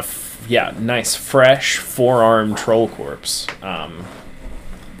steaks. Yeah, nice, fresh, four-armed troll corpse.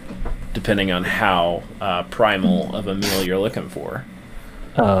 Depending on how primal of a meal you're looking for.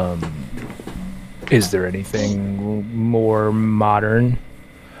 Is there anything more modern?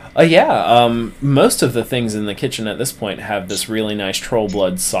 Yeah, most of the things in the kitchen at this point have this really nice troll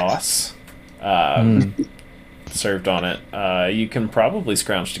blood sauce served on it. You can probably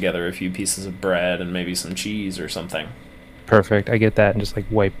scrounge together a few pieces of bread and maybe some cheese or something. Perfect. I get that and just like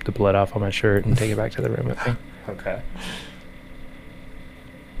wipe the blood off on my shirt and take it back to the room with me. Okay.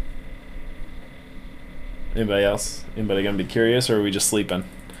 Anybody else? Anybody gonna be curious, or are we just sleeping?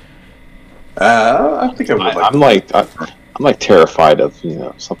 I think I would I'm like terrified of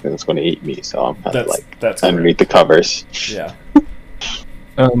something that's going to eat me, so I'm kind of That's underneath the covers. Yeah.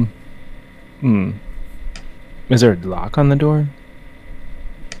 Is there a lock on the door?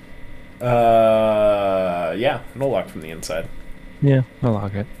 Yeah, it'll lock from the inside. Yeah, I'll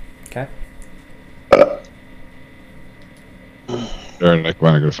lock it. Okay. Baron, like,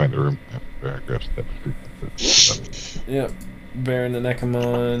 when I go find a room, Baron grabs that. Yep. Baron and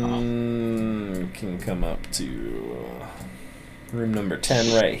Necamon can come up to room number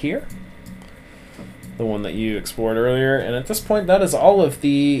 10 right here. The one that you explored earlier. And at this point, that is all of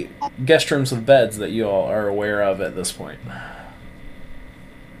the guest rooms with beds that you all are aware of at this point.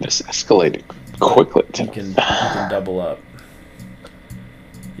 This escalated quickly. You can double up.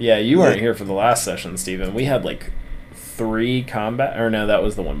 Yeah, you weren't here for the last session, Steven. We had like 3 combat... Or no, that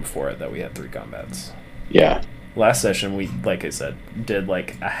was the one before it that we had 3 combats. Yeah. Last session, we, like I said, did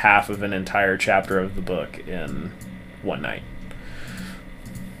like a half of an entire chapter of the book in one night.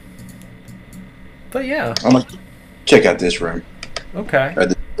 But yeah. I'm gonna check out this room. Okay.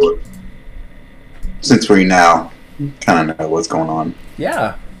 Since we now kind of know what's going on.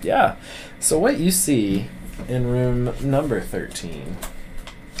 Yeah, yeah. So what you see in room number 13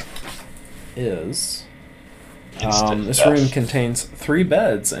 is... this room contains 3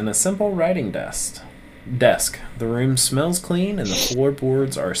 beds and a simple writing desk. The room smells clean and the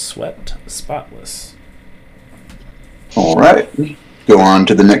floorboards are swept spotless. All right. Go on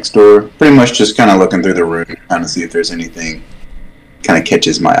to the next door. Pretty much just kind of looking through the room, trying to see if there's anything kind of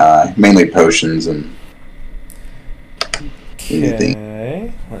catches my eye. Mainly potions and anything.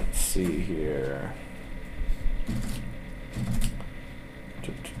 Okay, let's see here.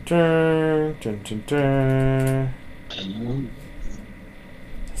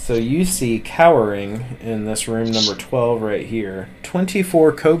 So you see cowering in this room number 12 right here,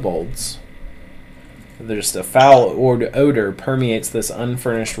 24 kobolds. There's a foul odor permeates this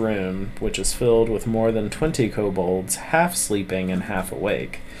unfurnished room, which is filled with more than 20 kobolds, half sleeping and half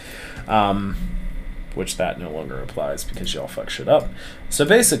awake. Which that no longer applies because y'all fuck shit up. So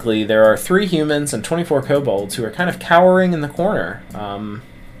basically, there are 3 humans and 24 kobolds who are kind of cowering in the corner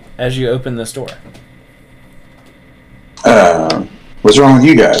as you open this door. What's wrong with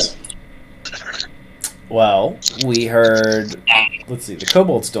you guys? Well, we heard... Let's see, the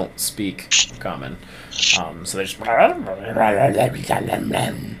kobolds don't speak common. So they just... And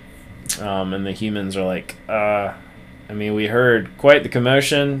the humans are like, I mean, we heard quite the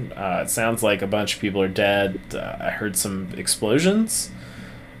commotion. It sounds like a bunch of people are dead. I heard some explosions.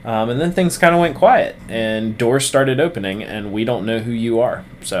 And then things kind of went quiet. And doors started opening, and we don't know who you are.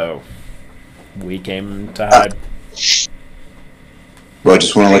 So we came to hide. Well, I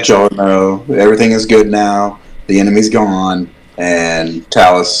just want to let y'all know everything is good now. The enemy's gone. And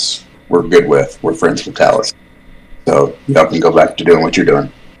Talis, we're good with. We're friends with Talis. So y'all can go back to doing what you're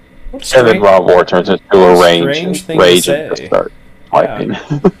doing. And then Rob War turns into a rage thing to and say. just start fighting.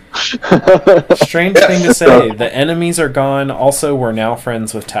 Strange thing to say. The enemies are gone. Also, we're now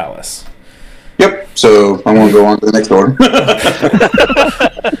friends with Talis. Yep. So I'm going to go on to the next door.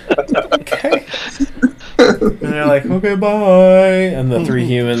 Okay. And they're like, okay, bye. And the 3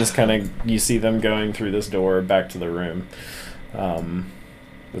 humans kind of, you see them going through this door back to the room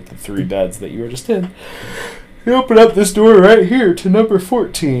with the 3 beds that you were just in. You open up this door right here to number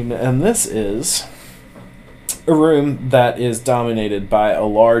 14, and this is a room that is dominated by a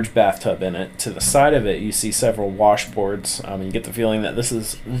large bathtub in it. To the side of it, you see several washboards. You get the feeling that this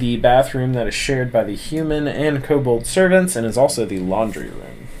is the bathroom that is shared by the human and kobold servants, and is also the laundry room.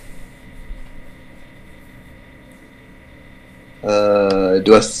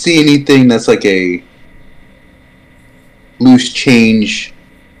 Do I see anything that's like a loose change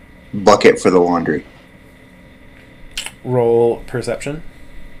bucket for the laundry? Roll perception.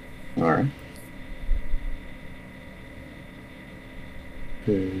 All right.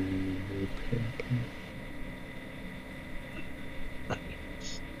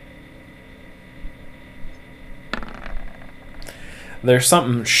 There's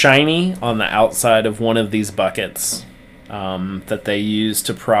something shiny on the outside of one of these buckets that they use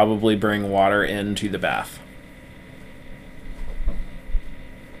to probably bring water into the bath.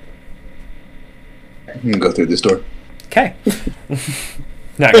 You can go through this door. Okay.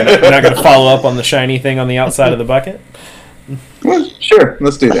 not gonna follow up on the shiny thing on the outside of the bucket. Well, sure,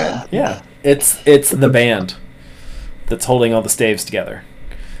 let's do that. Yeah, it's the band that's holding all the staves together.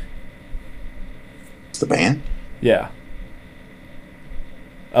 It's the band? Yeah.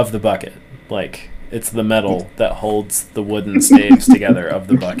 Of the bucket. Like, it's the metal that holds the wooden staves together of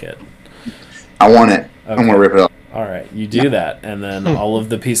the bucket. I want it. Okay. I'm gonna rip it off. Alright, you do that, and then all of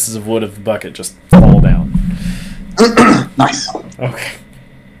the pieces of wood of the bucket just fall down. Nice. Okay.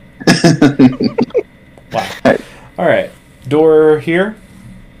 Wow. Alright, door here?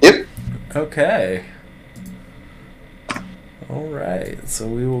 Yep. Okay. Alright, so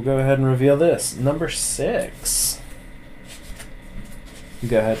we will go ahead and reveal this. Number 6.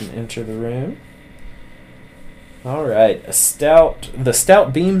 Go ahead and enter the room. Alright, the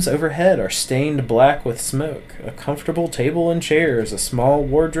stout beams overhead are stained black with smoke. A comfortable table and chairs, a small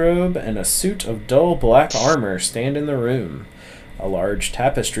wardrobe, and a suit of dull black armor stand in the room. A large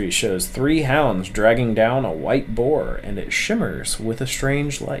tapestry shows 3 hounds dragging down a white boar, and it shimmers with a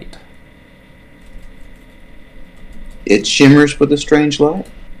strange light. It shimmers with a strange light?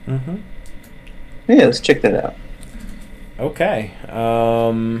 Mm-hmm. Yeah, let's check that out. Okay.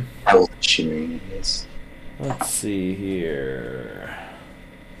 How shimmering it is. Let's see here.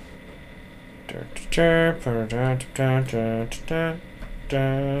 Go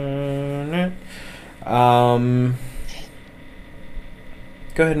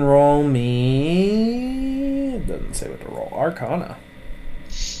ahead and roll me. It doesn't say what to roll. Arcana.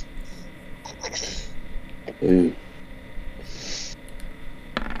 Ooh.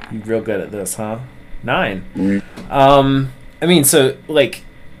 You're real good at this, huh? 9. Mm. I mean, so like,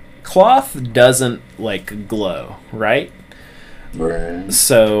 cloth doesn't like glow, right? Right.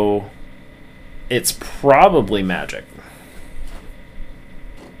 So it's probably magic.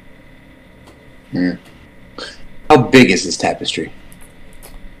 Mm. How big is this tapestry?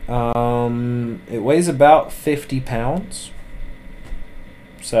 It weighs about 50 pounds.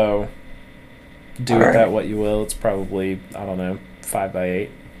 So do with that what you will. It's probably, I don't know, 5 by 8.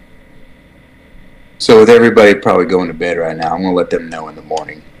 So with everybody probably going to bed right now, I'm gonna let them know in the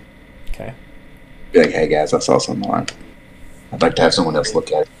morning. Okay. Be like, hey guys, I saw something on. I'd like to have someone else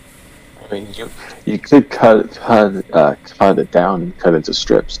look at it. I mean, you could cut it down and cut into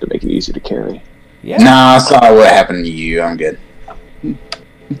strips to make it easy to carry. Yeah. Nah, I saw what happened to you. I'm good.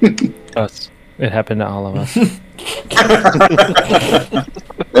 Us. It happened to all of us.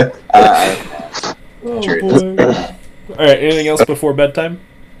 Oh, Sure it boy. All right. Anything else before bedtime?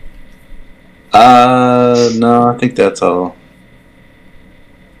 No, I think that's all.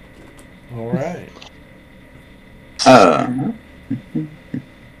 All right. I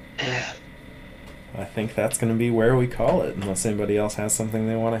think that's going to be where we call it, unless anybody else has something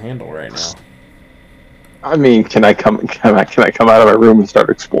they want to handle right now. I mean, can I come out of my room and start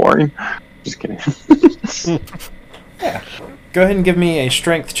exploring? Just kidding. Yeah. Go ahead and give me a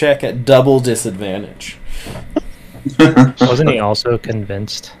strength check at double disadvantage. Wasn't he also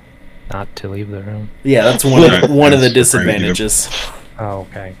convinced not to leave the room? Yeah, that's one of the disadvantages. Oh,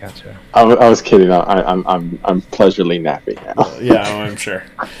 okay, gotcha. I was kidding. I'm pleasurably nappy now. Yeah, I'm sure.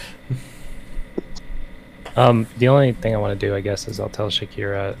 The only thing I want to do, I guess, is I'll tell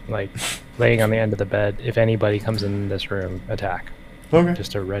Shakira, like, laying on the end of the bed, if anybody comes in this room, attack. Okay.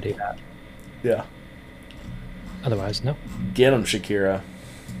 Just to ready that. Yeah. Otherwise, no. Get him, Shakira.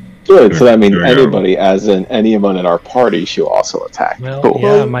 Good. So that means anybody, as in anyone in our party, she'll also attack. Well, Cool.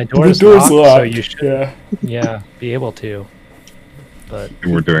 yeah, my door's locked, so you should, be able to. But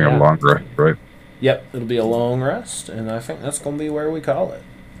And we're doing a long rest, right? Yep, it'll be a long rest, and I think that's going to be where we call it.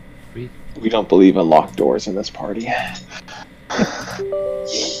 We don't believe in locked doors in this party.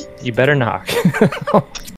 You better knock.